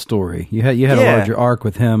of his story. You had a larger arc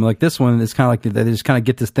with him. Like this one, it's kind of like they just kind of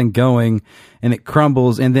get this thing going, and it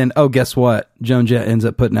crumbles, and then guess what? Joan Jett ends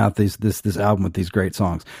up putting out this album with these great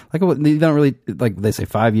songs. Like you don't really like they say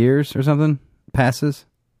 5 years or something passes.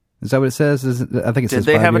 Is that what it says? I think it says 5 years later. Did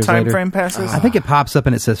they have a time frame passes? I think it pops up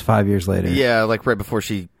and it says 5 years later. Yeah, like right before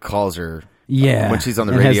she calls her. Yeah, when she's on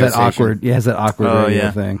the radio station. It has that awkward radio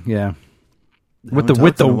thing. Yeah. With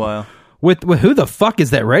who the fuck is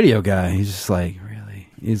that radio guy? He's just like really,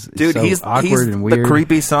 he's awkward and weird. The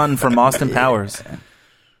creepy son from Austin Powers.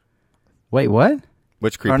 Wait, what?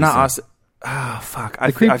 Which creepy? Or not son? Austin. Oh fuck!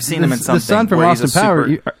 I've seen him in something. The son from Austin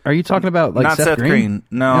Powers. Are you talking about like not Seth Green?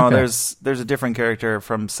 No, okay. There's a different character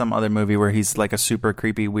from some other movie where he's like a super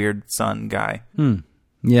creepy weird son guy.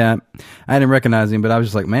 Yeah, I didn't recognize him, but I was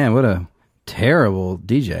just like, man, what a terrible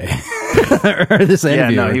DJ. Or this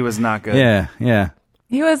interview. Yeah, no, he was not good. Yeah.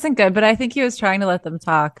 He wasn't good, but I think he was trying to let them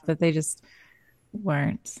talk, but they just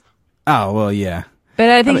weren't. Oh well, yeah. But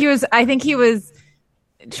I think he was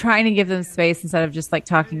trying to give them space instead of just like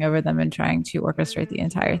talking over them and trying to orchestrate the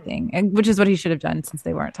entire thing, and which is what he should have done since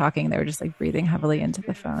they weren't talking. They were just like breathing heavily into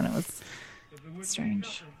the phone. It was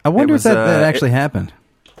strange. I wonder if that actually happened.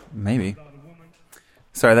 Maybe.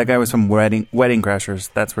 Sorry, that guy was from Wedding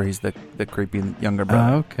Crashers. That's where he's the creepy younger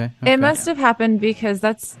brother. Oh, okay. It must have happened because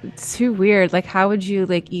that's too weird. Like, how would you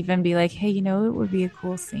like even be like, hey, you know, it would be a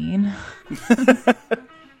cool scene.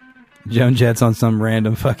 Joan Jett's on some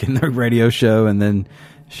random fucking radio show, and then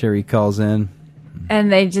Sherry calls in.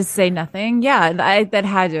 And they just say nothing? Yeah, that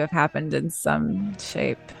had to have happened in some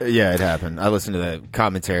shape. Yeah, it happened. I listened to the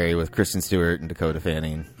commentary with Kristen Stewart and Dakota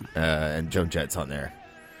Fanning, and Joan Jett's on there.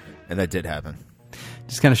 And that did happen.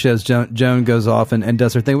 Just kind of shows Joan goes off and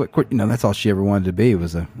does her thing. You know, that's all she ever wanted to be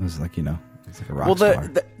was like, you know, it's like a rock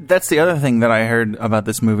star. That's the other thing that I heard about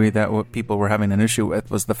this movie that what people were having an issue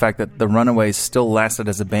with was the fact that the Runaways still lasted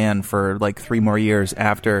as a band for like 3 more years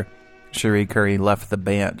after Cherie Currie left the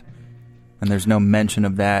band. And there's no mention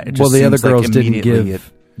of that. It just the other seems like girls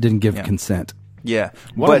didn't give yeah. consent. Yeah,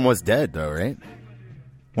 one of them was dead though, right?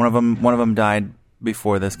 One of them died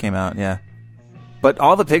before this came out. Yeah, but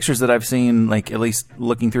all the pictures that I've seen, like at least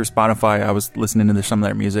looking through Spotify, I was listening to some of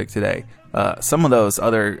their music today. Some of those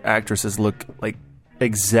other actresses look like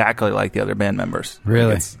exactly like the other band members.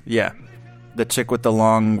 Really? Yeah, the chick with the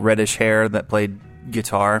long reddish hair that played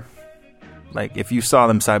guitar. Like, if you saw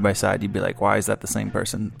them side by side, you'd be like, why is that the same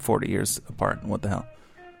person 40 years apart? What the hell?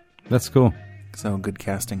 That's cool. So, good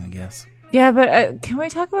casting, I guess. Yeah, but can we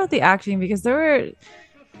talk about the acting? Because there were,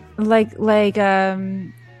 a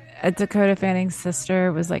Dakota Fanning's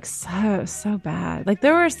sister was, like, so bad. Like,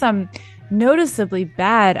 there were some noticeably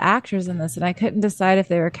bad actors in this, and I couldn't decide if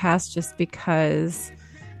they were cast just because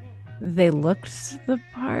they looked the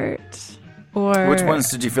part. Or which ones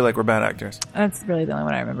did you feel like were bad actors? That's really the only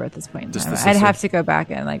one I remember at this point in Just time. the sister? I'd have to go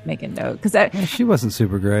back and like make a note because she wasn't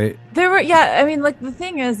super great. There were, I mean, like the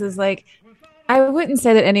thing is like I wouldn't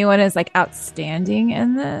say that anyone is like outstanding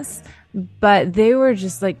in this, but they were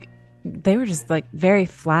just like very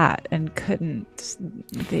flat and couldn't.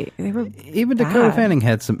 They were even bad. Dakota Fanning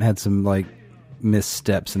had some like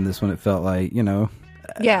missteps in this one. It felt like, you know.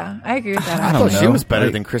 Yeah, I agree with that. I thought she was better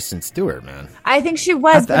than Kristen Stewart, man. I think she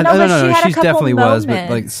was, but she definitely was. moments.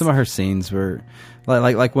 But like some of her scenes were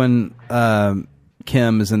like when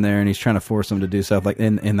Kim is in there and he's trying to force him to do stuff, like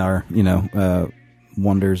in our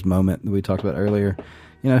Wonders moment that we talked about earlier.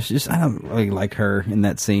 You know, she just, I don't really like her in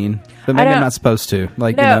that scene, but maybe I'm not supposed to.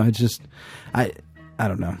 Like, no. You know, it's just I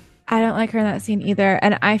don't know. I don't like her in that scene either,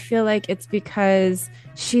 and I feel like it's because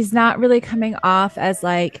she's not really coming off as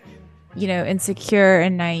like, you know, insecure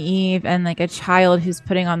and naive and like a child who's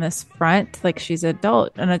putting on this front. Like she's an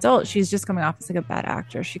adult. She's just coming off as like a bad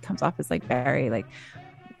actor. She comes off as like very like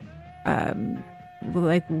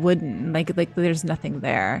wooden, like there's nothing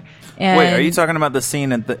there. And wait, are you talking about the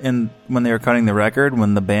scene when they were cutting the record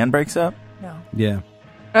when the band breaks up? No. Yeah.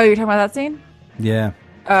 Oh, you're talking about that scene? Yeah.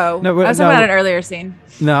 Oh, no, I was talking about an earlier scene.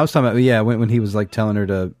 No, I was talking about when he was like telling her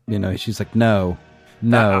to, you know, she's like, no.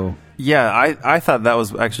 Yeah, I thought that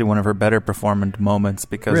was actually one of her better performant moments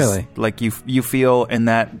because really? Like you feel in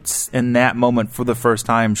that moment for the first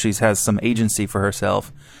time she has some agency for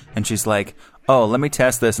herself, and she's like, oh, let me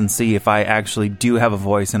test this and see if I actually do have a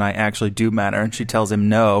voice and I actually do matter. And she tells him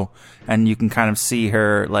no, and you can kind of see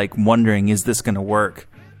her like wondering, is this going to work?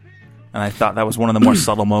 And I thought that was one of the more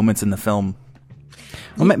subtle moments in the film.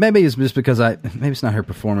 Well, maybe it's just because maybe it's not her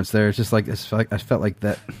performance there. It's just like I felt like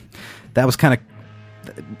that was kind of.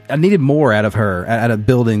 I needed more out of her, out of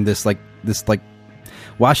building this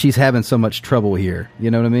why she's having so much trouble here.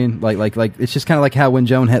 You know what I mean? Like it's just kind of like how when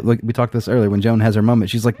Joan had, like we talked this earlier, when Joan has her moment,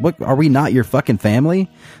 she's like, "What? Are we not your fucking family?"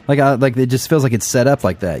 Like it just feels like it's set up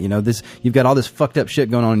like that. You know, you've got all this fucked up shit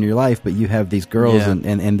going on in your life, but you have these girls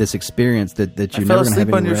and this experience that you're never going to have anywhere else. I fell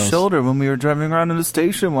asleep on your shoulder when we were driving around in the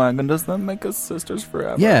station wagon. Does that make us sisters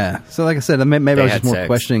forever? Yeah. So like I said, maybe I was just more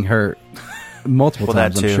questioning her. Multiple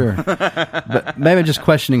times, I'm sure. But maybe just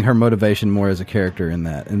questioning her motivation more as a character in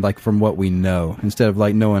that, and like from what we know, instead of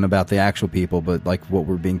like knowing about the actual people, but like what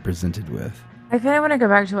we're being presented with. I kind of want to go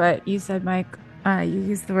back to what you said, Mike. You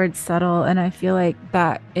used the word subtle, and I feel like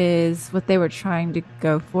that is what they were trying to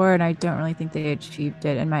go for, and I don't really think they achieved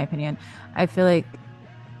it, in my opinion. I feel like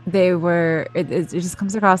they were, it just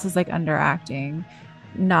comes across as like underacting,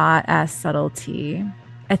 not as subtlety.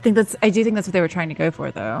 I do think that's what they were trying to go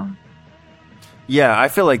for, though. Yeah, I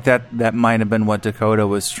feel like that might have been what Dakota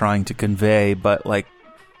was trying to convey, but like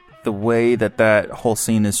the way that whole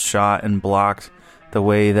scene is shot and blocked, the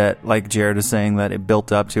way that, like Jared is saying, that it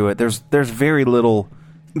built up to it, there's very little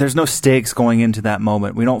there's no stakes going into that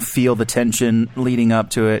moment. We don't feel the tension leading up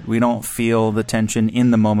to it. We don't feel the tension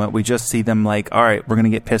in the moment. We just see them like, all right, we're going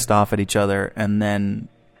to get pissed off at each other, and then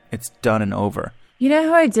it's done and over. You know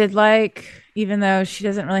who I did like, even though she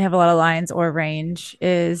doesn't really have a lot of lines or range,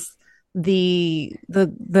 is the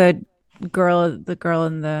girl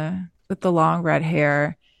in with the long red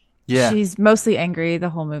hair. Yeah. She's mostly angry the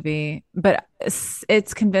whole movie, but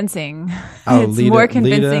it's convincing. Oh, it's more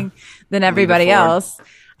convincing than everybody else.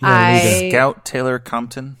 Yeah, Scout Taylor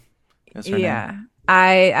Compton is her name.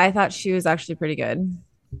 I thought she was actually pretty good.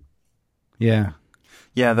 Yeah.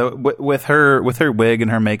 Yeah, with her wig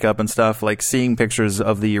and her makeup and stuff, like seeing pictures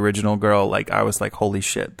of the original girl, like I was like, holy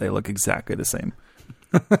shit, they look exactly the same.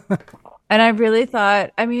 And I really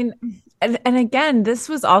thought, I mean, and again, this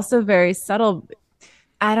was also very subtle.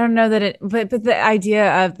 I don't know that but the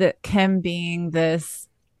idea of Kim being this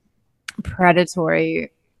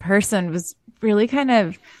predatory person was really kind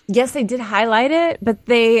of, yes, they did highlight it, but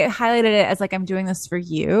they highlighted it as like, I'm doing this for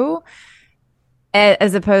you,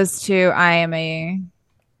 as opposed to I am a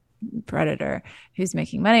predator who's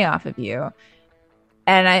making money off of you.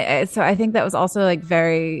 And so I think that was also like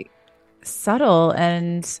very subtle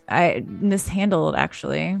and mishandled,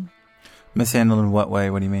 actually. Mishandled in what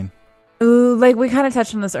way? What do you mean? Like we kind of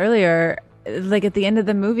touched on this earlier, like at the end of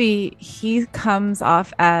the movie, he comes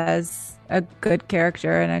off as a good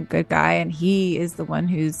character and a good guy, and he is the one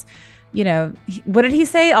who's, you know, what did he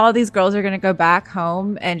say? All these girls are going to go back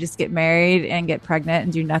home and just get married and get pregnant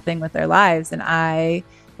and do nothing with their lives, and I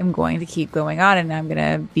am going to keep going on, and I'm going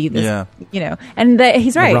to be this, you know, and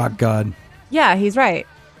he's right. The rock god. Yeah, he's right.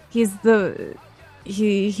 He's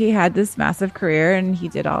he had this massive career, and he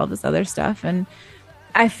did all of this other stuff, and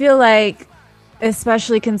I feel like,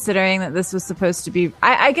 especially considering that this was supposed to be,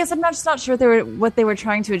 I guess I'm just not sure what they were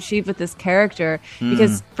trying to achieve with this character.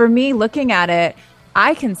 Because for me, looking at it,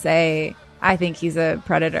 I can say I think he's a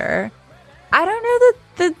predator. I don't know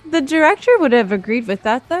that the director would have agreed with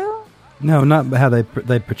that, though. No, not how they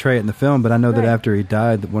portray it in the film, but I know that after he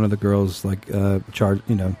died, one of the girls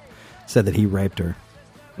said that he raped her.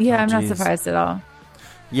 Yeah, I'm not surprised at all.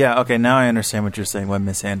 Yeah, okay, now I understand what you're saying, what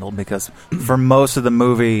mishandled, because for most of the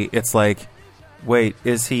movie, it's like, wait,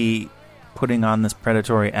 is he putting on this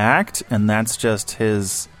predatory act? And that's just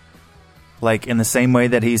his, like, in the same way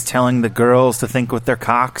that he's telling the girls to think with their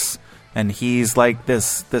cocks, and he's like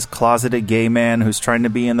this closeted gay man who's trying to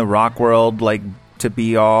be in the rock world, like, to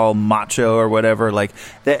be all macho or whatever. Like,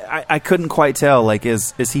 I couldn't quite tell, like,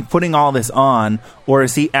 is he putting all this on, or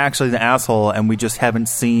is he actually the asshole, and we just haven't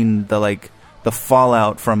seen the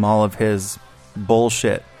fallout from all of his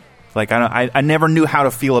bullshit. Like, I never knew how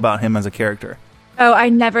to feel about him as a character. Oh, I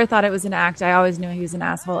never thought it was an act. I always knew he was an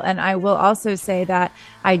asshole. And I will also say that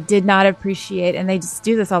I did not appreciate, and they just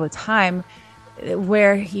do this all the time,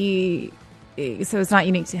 where so it's not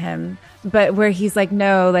unique to him, but where he's like,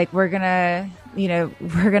 no, like, we're gonna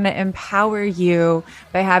empower you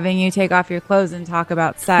by having you take off your clothes and talk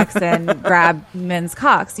about sex and grab men's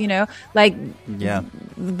cocks, like, yeah,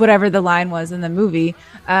 whatever the line was in the movie.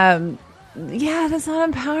 Yeah, that's not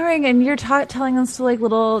empowering. And you're telling us to like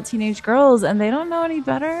little teenage girls, and they don't know any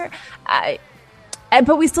better.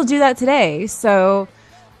 But we still do that today. So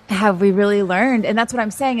have we really learned? And that's what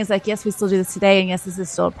I'm saying is like, yes, we still do this today, and yes, this is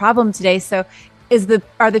still a problem today. So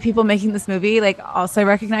are the people making this movie like also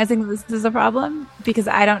recognizing that this is a problem? Because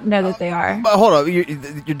I don't know that they are. But hold on,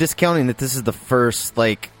 you're discounting that this is the first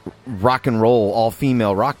like rock and roll all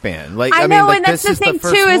female rock band. Like I know, and that's the thing too.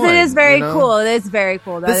 Is it is very cool. It is very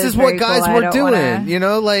cool. This is what guys were doing.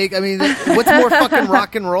 Like I mean, what's more fucking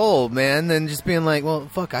rock and roll, man, than just being like, well,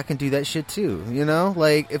 fuck, I can do that shit too.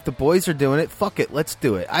 Like if the boys are doing it, fuck it, let's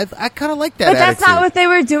do it. I kind of like that. But that's attitude. not what they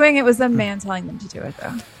were doing. It was a man telling them to do it,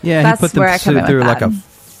 though. Yeah, that's he put where I them come in through with like that. a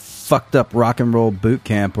fucked up rock and roll boot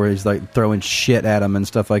camp where he's like throwing shit at them and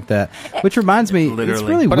stuff like that. Which reminds me, it's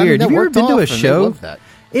really but weird. I mean, Have you ever been to a show? That.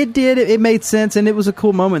 It did. It made sense, and it was a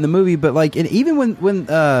cool moment in the movie. But like, and even when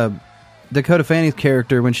Dakota Fanning's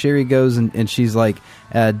character, when Sherry goes and she's like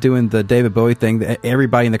doing the David Bowie thing,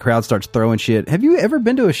 everybody in the crowd starts throwing shit. Have you ever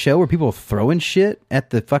been to a show where people are throwing shit at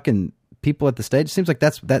the fucking people at the stage? It seems like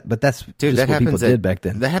that's dude, just that what people did back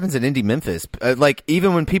then. That happens in indie Memphis. Like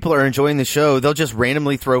even when people are enjoying the show, they'll just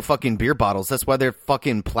randomly throw fucking beer bottles. That's why they're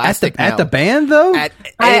fucking plastic at the band though.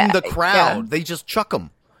 In the crowd, they just chuck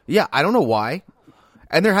them. Yeah, I don't know why.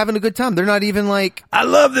 And they're having a good time. They're not even like, I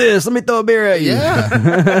love this. Let me throw a beer at you.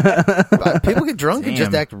 Yeah. People get drunk and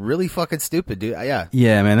just act really fucking stupid, dude. Yeah.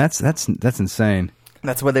 Yeah, man. That's insane.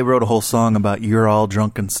 That's why they wrote a whole song about "You're all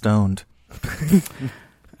drunk and stoned."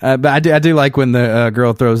 But I do like when the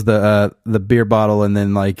girl throws the beer bottle and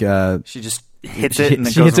then like she just hits it and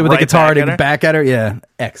she goes hits it with right the guitar back to at back at her. Yeah,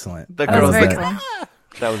 excellent. The That was girl's very like, cool.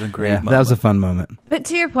 that was a great Yeah, moment. that was a fun moment. But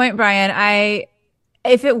to your point, Brian,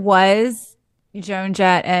 if it was Joan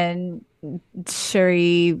Jett and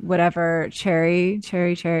Cherry, whatever, Curry,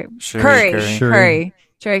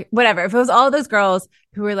 whatever. If it was all those girls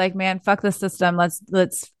who were like, man, fuck the system, let's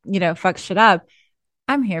fuck shit up,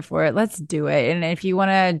 I'm here for it. Let's do it. And if you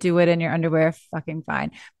want to do it in your underwear, fucking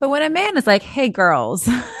fine. But when a man is like, hey, girls.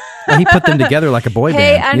 Well, he put them together like a boy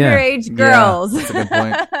Hey, band. underage girls. Yeah, that's a good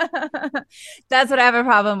point. That's what I have a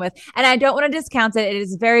problem with. And I don't want to discount it. It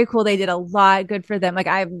is very cool. They did a lot. Good for them. Like,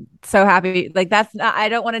 I'm so happy. Like, I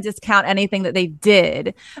don't want to discount anything that they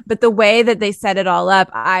did. But the way that they set it all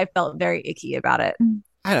up, I felt very icky about it.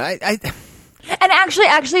 And actually,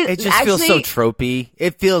 it just feels so tropey.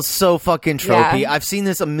 It feels so fucking tropey. Yeah. I've seen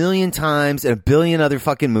this a million times in a billion other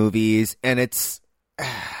fucking movies, and it's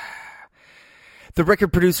the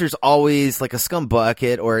record producer's always like a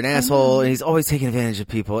scumbucket or an asshole, and he's always taking advantage of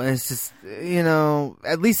people. And it's just,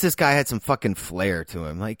 at least this guy had some fucking flair to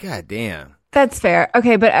him. Like, god damn. That's fair.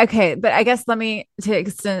 Okay, but I guess let me to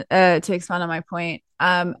extend to expand on my point.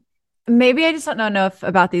 Maybe I just don't know enough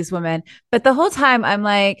about these women, but the whole time I'm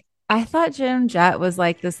like, I thought Joan Jett was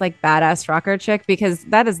like this like badass rocker chick, because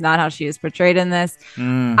that is not how she is portrayed in this.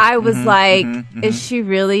 I was like, is she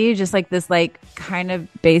really just like this like kind of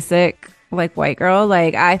basic like white girl?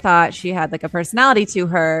 Like, I thought she had like a personality to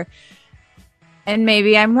her, and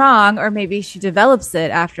maybe I'm wrong, or maybe she develops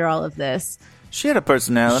it after all of this. She had a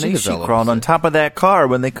personality. She crawled on top of that car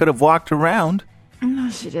when they could have walked around. No,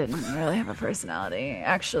 she didn't really have a personality,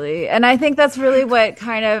 actually. And I think that's really what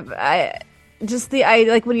kind of like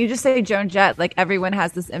when you just say Joan Jett, like everyone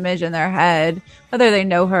has this image in their head, whether they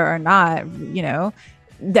know her or not,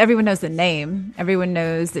 everyone knows the name. Everyone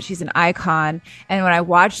knows that she's an icon. And when I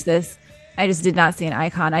watched this, I just did not see an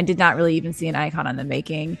icon. I did not really even see an icon in the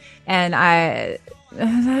making. And I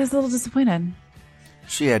was a little disappointed.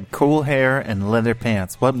 She had cool hair and leather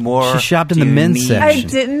pants. What more? She shopped in the men's section. I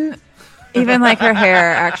didn't even like her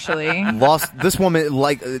hair, actually. This woman,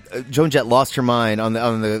 like Joan Jett, lost her mind on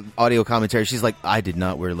the audio commentary. She's like, I did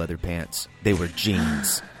not wear leather pants. They were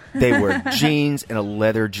jeans. They were jeans and a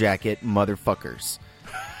leather jacket, motherfuckers.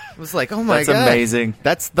 It was like, oh my god, that's amazing.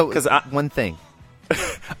 That's the one thing.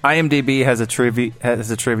 IMDb has a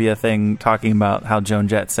trivia thing talking about how Joan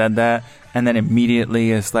Jett said that, and then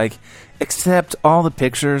immediately is like, except all the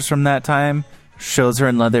pictures from that time shows her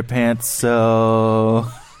in leather pants, so.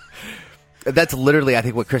 That's literally, I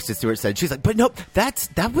think, what Kristen Stewart said. She's like, but no,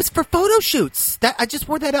 that was for photo shoots. I just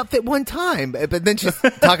wore that outfit one time. But then she's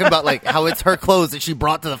talking about like how it's her clothes that she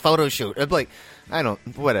brought to the photo shoot. I'm like,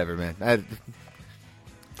 whatever, man.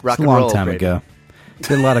 Rock and roll. A long time ago.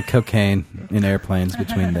 Did a lot of cocaine in airplanes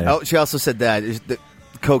between there. Oh, she also said that the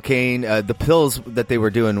cocaine, the pills that they were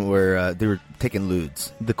doing were they were taking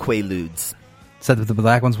ludes, the Quaaludes. Is that what the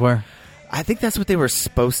black ones were? I think that's what they were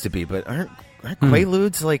supposed to be, but aren't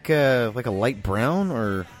Quaaludes like a light brown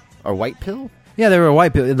or white pill? Yeah, they were a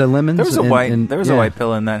white pill. The lemons. There was a white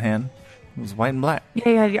pill in that hand. It was white and black. Yeah,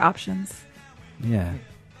 you had your options. Yeah,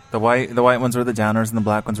 the white ones were the downers and the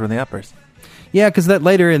black ones were the uppers. Yeah, because that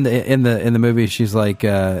later in the movie, she's like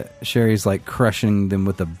Sherry's like crushing them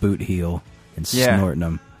with a boot heel and snorting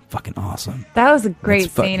them. Fucking awesome. That was a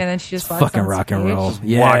great scene, and then she just walks fucking on rock stage. and roll.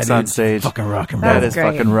 Yeah, walks on stage. Fucking rock and roll. That is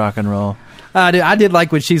fucking rock and roll. I did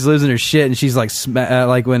like when she's losing her shit and she's like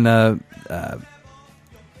like when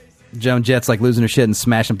Joan Jett's like losing her shit and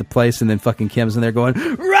smashing up the place, and then fucking Kim's in there going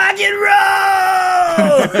rock and roll.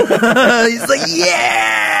 He's like, yeah.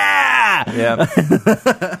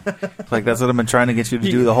 Like that's what I've been trying to get you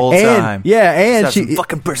to do the whole time. Yeah, and she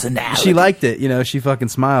fucking personality. She liked it, She fucking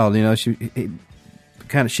smiled, He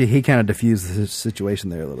kind of diffused the situation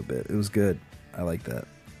there a little bit. It was good. I like that.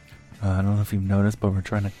 I don't know if you've noticed, but we're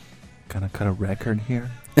trying to kind of cut a record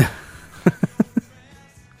here.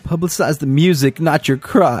 Publicize the music, not your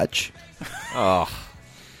crotch. Oh,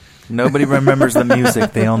 nobody remembers the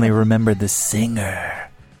music; they only remember the singer.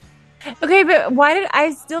 Okay, but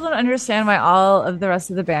I still don't understand why all of the rest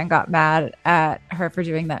of the band got mad at her for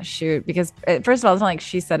doing that shoot, because first of all, it's not like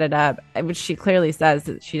she set it up, which she clearly says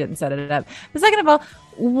that she didn't set it up. But second of all,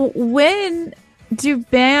 when do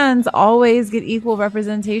bands always get equal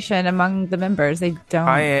representation among the members? They don't.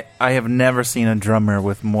 I have never seen a drummer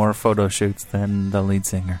with more photo shoots than the lead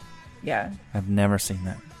singer. Yeah. I've never seen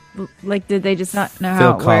that. Like, did they just not know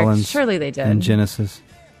Phil how it Collins worked? Surely they did. In Genesis.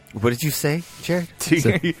 What did you say, Jared?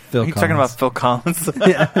 Are you talking about Phil Collins?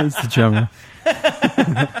 Yeah, he's the drummer.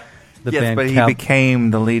 Yes, but he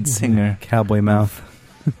became the lead singer. Cowboy Mouth.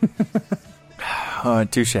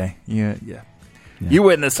 Touche. Yeah. You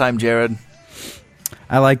win this time, Jared.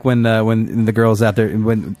 I like when the girls out there,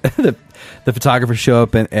 when the photographers show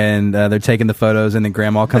up and they're taking the photos, and then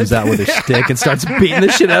Grandma comes out with her stick and starts beating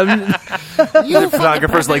the shit out of them. The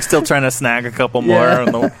photographer's like still trying to snag a couple more.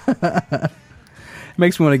 Yeah.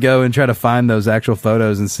 Makes me want to go and try to find those actual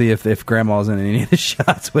photos and see if Grandma's in any of the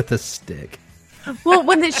shots with a stick. Well,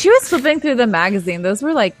 when she was flipping through the magazine, those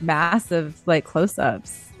were like massive, like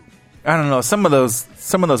close-ups. I don't know, some of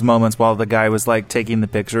those moments while the guy was like taking the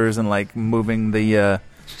pictures and like moving the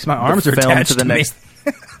my arms are attached to the next.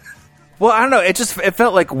 Well, I don't know. It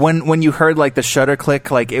felt like when you heard like the shutter click,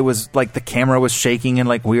 like it was like the camera was shaking in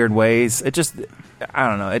like weird ways. It just, I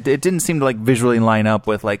don't know. It didn't seem to like visually line up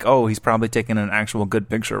with like, oh, he's probably taking an actual good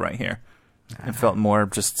picture right here. It felt more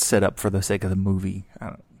just set up for the sake of the movie. I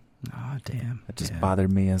don't. Oh damn! It just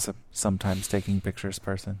bothered me as a sometimes taking pictures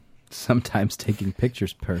person. Sometimes taking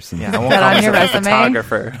pictures person. Yeah, I won't call myself a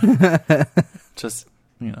photographer. Just,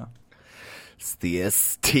 you know. It's the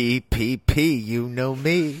STPP, you know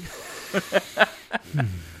me.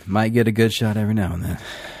 Might get a good shot every now and then.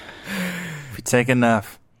 If you take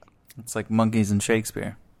enough. It's like monkeys in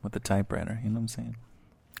Shakespeare with the typewriter. You know what I'm saying?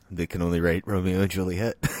 They can only write Romeo and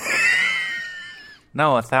Juliet.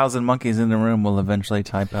 No, 1,000 monkeys in the room will eventually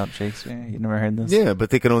type out Shakespeare. You never heard this? Yeah, but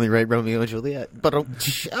they can only write Romeo and Juliet. But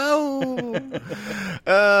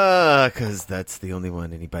because that's the only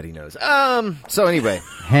one anybody knows. So anyway,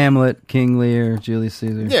 Hamlet, King Lear, Julius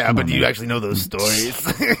Caesar. Yeah, but do you actually know those stories?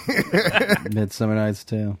 Midsummer Night's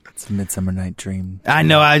Tale. It's a Midsummer Night Dream. I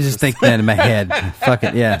know. I just think that in my head. Fuck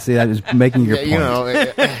it. Yeah. See, I was making your point. You know,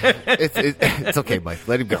 it's okay, Mike.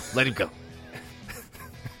 Let him go. Let him go.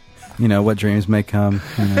 You know, what dreams may come.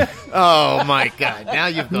 You know. Oh, my God. Now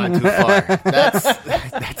you've gone too far.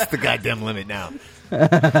 That's the goddamn limit now.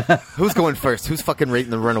 Who's going first? Who's fucking rating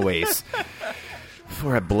the Runaways?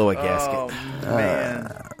 Before I blow a gasket. Oh,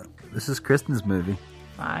 man. This is Kristen's movie.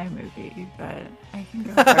 My movie, but I can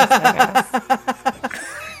go first, I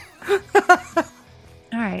guess.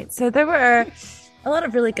 All right. So there were a lot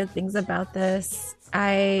of really good things about this.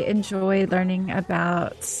 I enjoy learning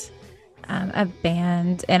about a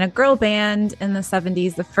band and a girl band in the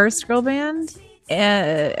 70s, the first girl band,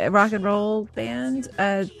 a rock and roll band,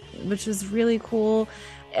 which was really cool.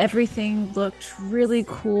 Everything looked really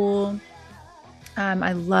cool.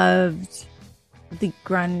 I loved the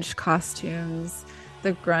grunge costumes,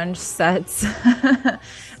 the grunge sets.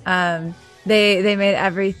 They made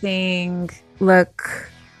everything look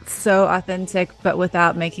so authentic, but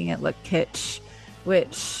without making it look kitsch,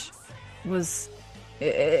 which was...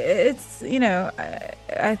 It's, you know,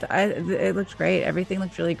 it looked great. Everything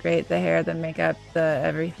looked really great. The hair, the makeup,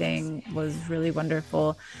 everything was really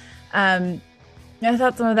wonderful. I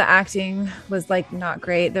thought some of the acting was like not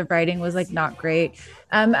great. The writing was like not great.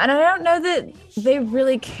 And I don't know that they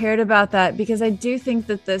really cared about that, because I do think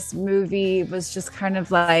that this movie was just kind of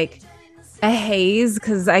like a haze,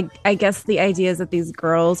 because I guess the idea is that these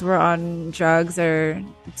girls were on drugs or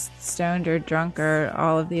stoned or drunk or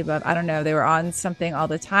all of the above. I don't know. They were on something all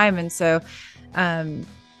the time. And so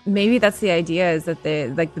maybe that's the idea, is that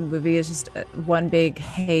the movie is just one big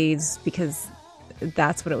haze because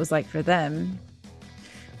that's what it was like for them,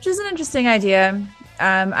 which is an interesting idea.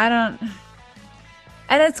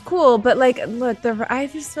 And it's cool, but like, look, I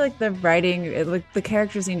just feel like the writing, like the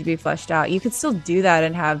characters need to be fleshed out. You could still do that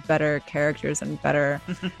and have better characters and better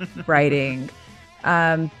writing.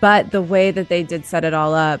 But the way that they did set it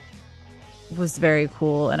all up was very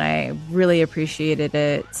cool, and I really appreciated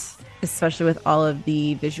it, especially with all of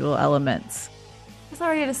the visual elements. It's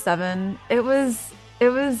already at a 7. It was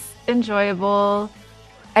enjoyable.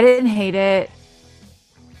 I didn't hate it.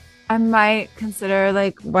 I might consider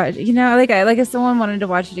like what, you know, like if someone wanted to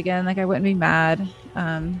watch it again, like I wouldn't be mad.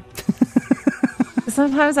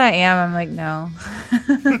 Sometimes I am. I'm like, no.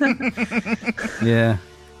 Yeah.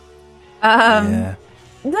 Yeah.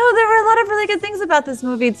 No, there were a lot of really good things about this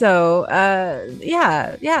movie. So,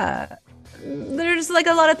 yeah. There are just like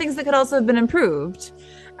a lot of things that could also have been improved.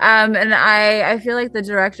 And I feel like the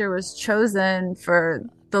director was chosen for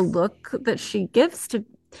the look that she gives to,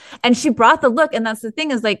 and she brought the look. And that's the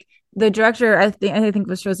thing, is like, the director, I think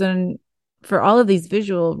was chosen for all of these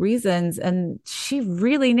visual reasons, and she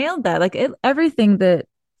really nailed that. Like everything that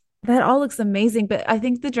all looks amazing. But I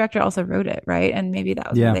think the director also wrote it, right? And maybe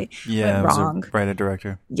that was where they went wrong. Writer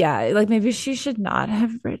director. Yeah, like maybe she should not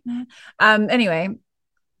have written it. Anyway,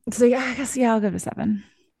 so yeah, I guess I'll give it a 7.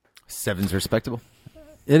 7's respectable.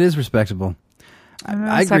 It is respectable. I'm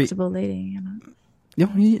a respectable lady. You know? Yeah,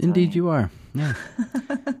 indeed you are. Yeah.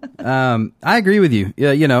 I agree with you.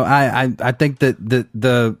 Yeah, you know, I think that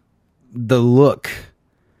the look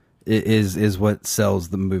is what sells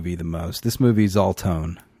the movie the most. This movie's all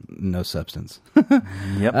tone, no substance.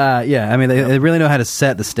 Yep. Yeah, I mean, they really know how to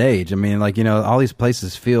set the stage. I mean, like, you know, all these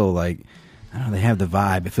places feel like, I don't know, they have the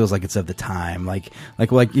vibe. It feels like it's of the time. Like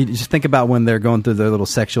you just think about when they're going through their little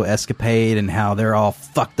sexual escapade and how they're all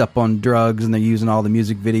fucked up on drugs and they're using all the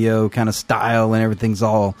music video kind of style and everything's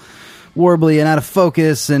all warbly and out of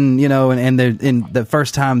focus. And, you know, and they're in the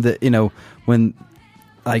first time that, you know, when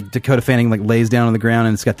like Dakota Fanning like lays down on the ground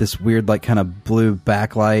and it's got this weird like kind of blue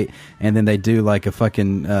backlight, and then they do like a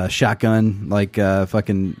fucking shotgun, like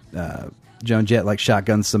Joan Jett like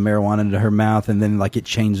shotguns some marijuana into her mouth, and then like it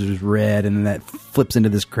changes red, and then that flips into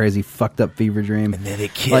this crazy fucked up fever dream, and then they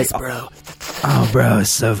kiss, like, bro. Oh, bro,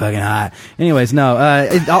 it's so fucking hot. Anyways, no,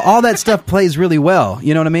 all that stuff plays really well.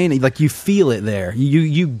 You know what I mean? Like you feel it there.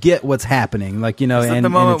 You get what's happening. Like, you know, and the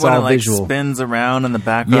moment it's when all it like visual. spins around and the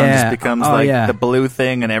background just becomes the blue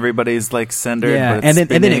thing, and everybody's like centered. Yeah, but and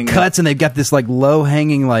then it cuts, and they've got this like low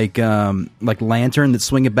hanging like lantern that's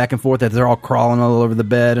swinging back and forth. That they're all crawling all over the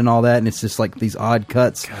bed and all that, and it's just like these odd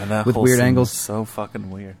cuts with weird angles. So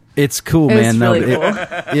fucking weird. It's cool, man. Really cool.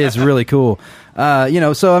 It's really cool. You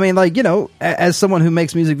know, so I mean, like, you know, as someone who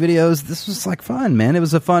makes music videos, this was like fun, man. It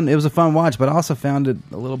was a fun watch, but I also found it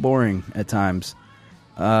a little boring at times.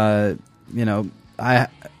 You know, I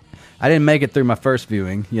didn't make it through my first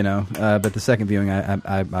viewing, you know, but the second viewing,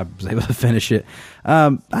 I was able to finish it.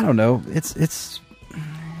 I don't know.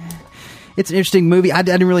 It's an interesting movie. I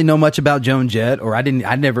didn't really know much about Joan Jett, or I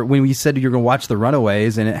never, when you said you're going to watch The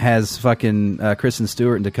Runaways and it has fucking Kristen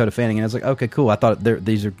Stewart and Dakota Fanning, and I was like, okay, cool. I thought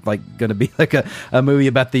these are like going to be like a movie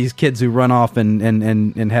about these kids who run off and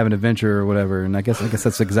have an adventure or whatever. And I guess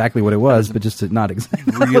that's exactly what it was, but just not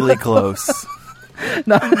exactly. Really close.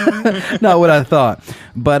 not what I thought.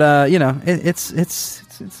 But, you know, it's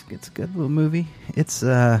a good little movie. It's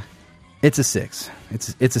a 6.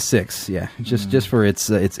 It's a 6, yeah. Just for its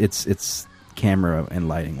camera and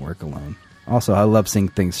lighting work alone. Also, I love seeing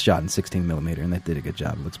things shot in 16mm, and they did a good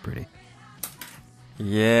job. It looks pretty.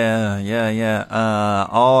 Yeah.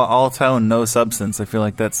 All tone, no substance. I feel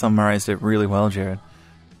like that summarized it really well, Jared.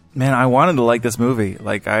 Man, I wanted to like this movie.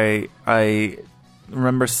 Like I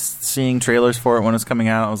remember seeing trailers for it when it was coming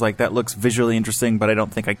out. I was like, that looks visually interesting, but I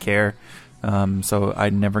don't think I care. So I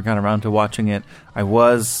never got around to watching it. I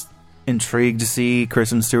was intrigued to see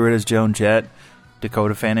Kristen Stewart as Joan Jett.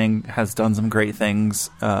 Dakota Fanning has done some great things.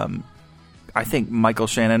 I think Michael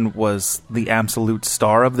Shannon was the absolute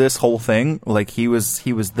star of this whole thing. Like he was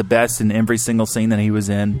the best in every single scene that he was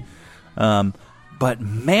in. But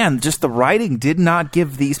man, just the writing did not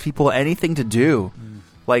give these people anything to do.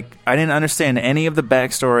 Like I didn't understand any of the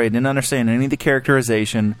backstory. I didn't understand any of the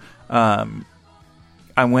characterization.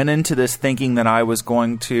 I went into this thinking that I was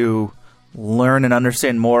going to learn and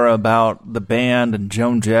understand more about the band and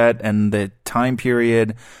Joan Jett and the time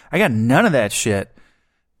period. I got none of that shit.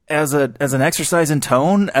 As an exercise in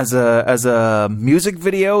tone, as a music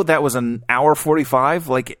video that was an hour 45,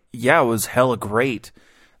 like, yeah, it was hella great.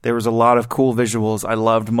 There was a lot of cool visuals. I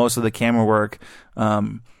loved most of the camera work.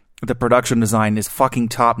 The production design is fucking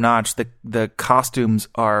top notch. The costumes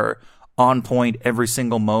are on point every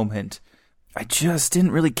single moment. I just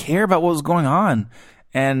didn't really care about what was going on.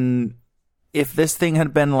 And if this thing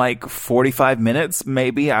had been like 45 minutes,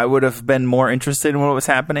 maybe I would have been more interested in what was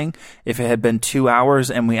happening. If it had been 2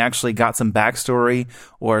 hours and we actually got some backstory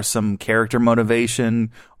or some character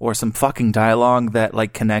motivation or some fucking dialogue that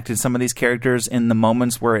like connected some of these characters in the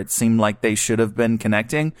moments where it seemed like they should have been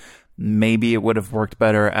connecting, maybe it would have worked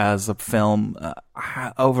better as a film.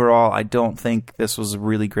 Overall, I don't think this was a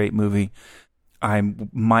really great movie. I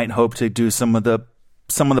might hope to do some of the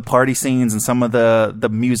party scenes and some of the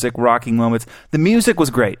music rocking moments. The music was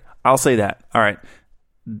great. I'll say that. All right.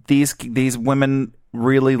 These women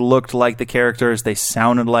really looked like the characters. They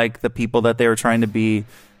sounded like the people that they were trying to be.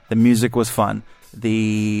 The music was fun.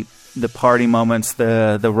 The party moments,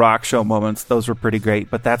 the rock show moments, those were pretty great.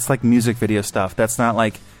 But that's like music video stuff. That's not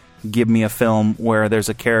like give me a film where there's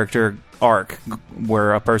a character arc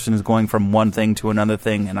where a person is going from one thing to another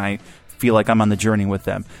thing and I feel like I'm on the journey with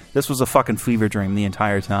them. This was a fucking fever dream the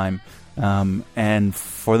entire time. And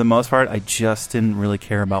for the most part, I just didn't really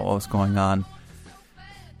care about what was going on.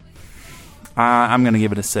 I'm going to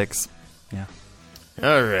give it a 6. Yeah.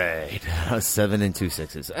 All right. 7 and 2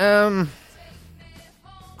 6s.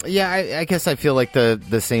 Yeah, I guess I feel like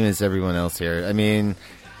the same as everyone else here. I mean,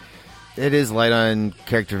 it is light on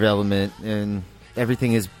character development and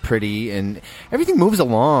everything is pretty and everything moves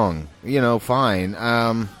along, fine.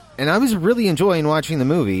 And I was really enjoying watching the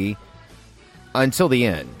movie until the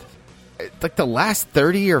end. like the last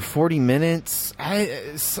 30 or 40 minutes,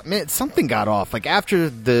 something got off. Like after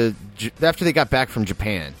they got back from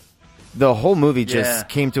Japan, the whole movie just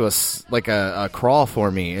came to us like a crawl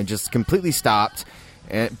for me and just completely stopped.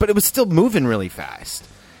 But it was still moving really fast.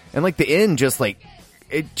 And like the end just like,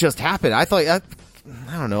 it just happened. I thought, I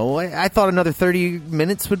don't know, I thought another 30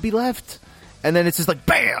 minutes would be left. And then it's just like,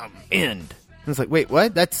 bam, end. And it's like, wait,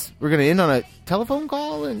 what? We're going to end on a telephone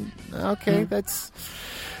call? And okay, it's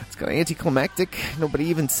kind of anticlimactic. Nobody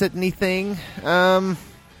even said anything. There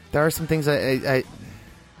are some things I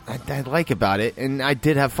like about it, and I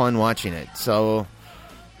did have fun watching it. So,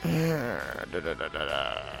 I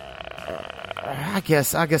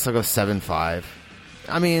guess I'll go 7.5.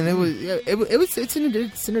 I mean,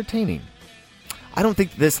 it's entertaining. I don't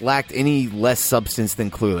think this lacked any less substance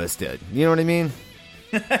than Clueless did. You know what I mean?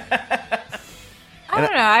 I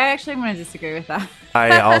don't know. I actually want to disagree with that.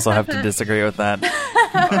 I also have to disagree with that.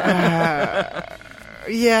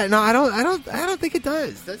 Yeah, no, I don't think it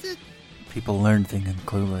does it? People learn things in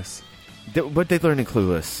Clueless. What they learn in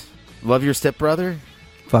Clueless? Love your stepbrother?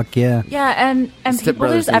 Fuck yeah. Yeah, and people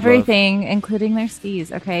lose everything, including their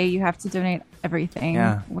skis, okay? You have to donate everything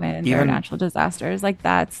when there are natural disasters. Like,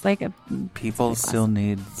 that's like a... People still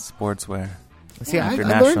need sportswear. See, I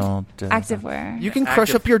learned activewear. You can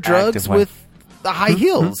crush up your drugs with the high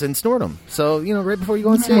heels and snort them. So, right before you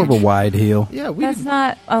go on stage. More of a wide heel. Yeah, that's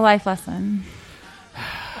not a life lesson.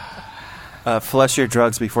 Flush your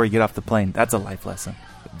drugs before you get off the plane. That's a life lesson.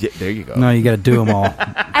 Yeah, there you go. No, you got to do them all.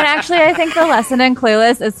 And actually, I think the lesson in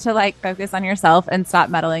Clueless is to like focus on yourself and stop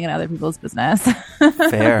meddling in other people's business.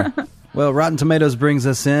 Fair. Well, Rotten Tomatoes brings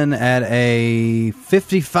us in at a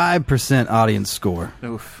 55% audience score.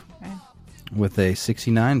 Oof. Okay. With a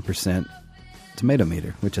 69% tomato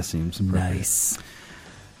meter, which just seems nice.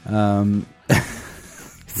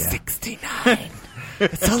 69.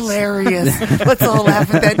 It's hilarious. Let's all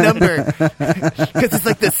laugh at that number. Because it's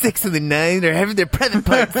like the 6 and the 9. They're having their private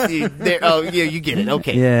parts. Oh, yeah, you get it.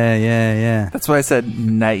 Okay. Yeah. That's why I said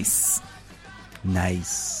nice.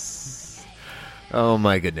 Nice. Oh,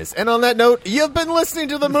 my goodness. And on that note, you've been listening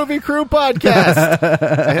to the Movie Crew Podcast.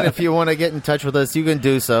 And if you want to get in touch with us, you can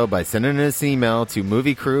do so by sending us an email to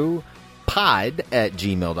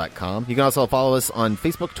moviecrewpod@gmail.com. You can also follow us on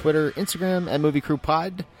Facebook, Twitter, Instagram at Movie Crew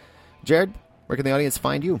Pod. Jared, where can the audience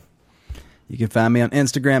find you? You can find me on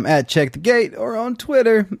Instagram at Check the Gate or on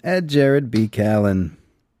Twitter at Jared B. Callen.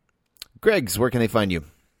 Greggs, where can they find you?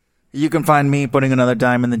 You can find me putting another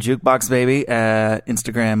dime in the jukebox, baby, at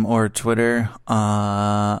Instagram or Twitter.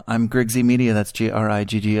 I'm Griggsy Media. That's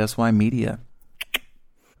GRIGGSY Media.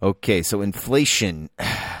 Okay, so inflation.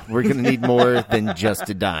 We're going to need more than just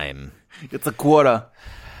a dime. It's a quarter.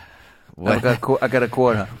 What? I got a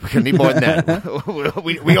quarter. We're going to need more than that.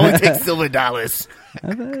 we only take silver dollars.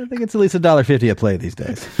 I think it's at least $1.50 a play these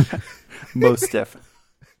days. Most definitely.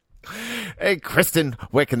 Hey, Kristen,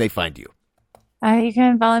 where can they find you? You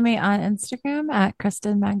can follow me on Instagram at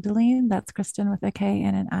Kristen Magdalene. That's Kristen with a K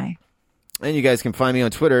and an I. And you guys can find me on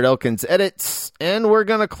Twitter at Elkins Edits. And we're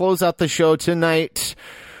going to close out the show tonight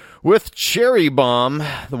with Cherry Bomb,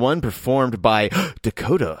 the one performed by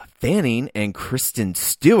Dakota Fanning and Kristen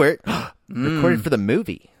Stewart, recorded for the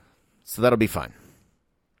movie. So that'll be fun.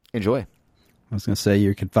 Enjoy. I was going to say,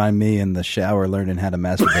 you can find me in the shower learning how to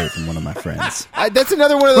masturbate from one of my friends. That's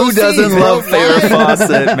another one of those Who doesn't scenes, love Farrah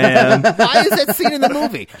Fawcett, man? Why is that scene in the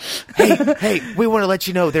movie? Hey, we want to let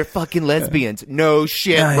you know they're fucking lesbians. No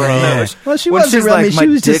shit, bro. Yeah. Well, she when wasn't she's really- like, she my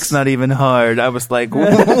was dick's just- not even hard. I was like,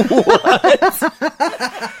 what?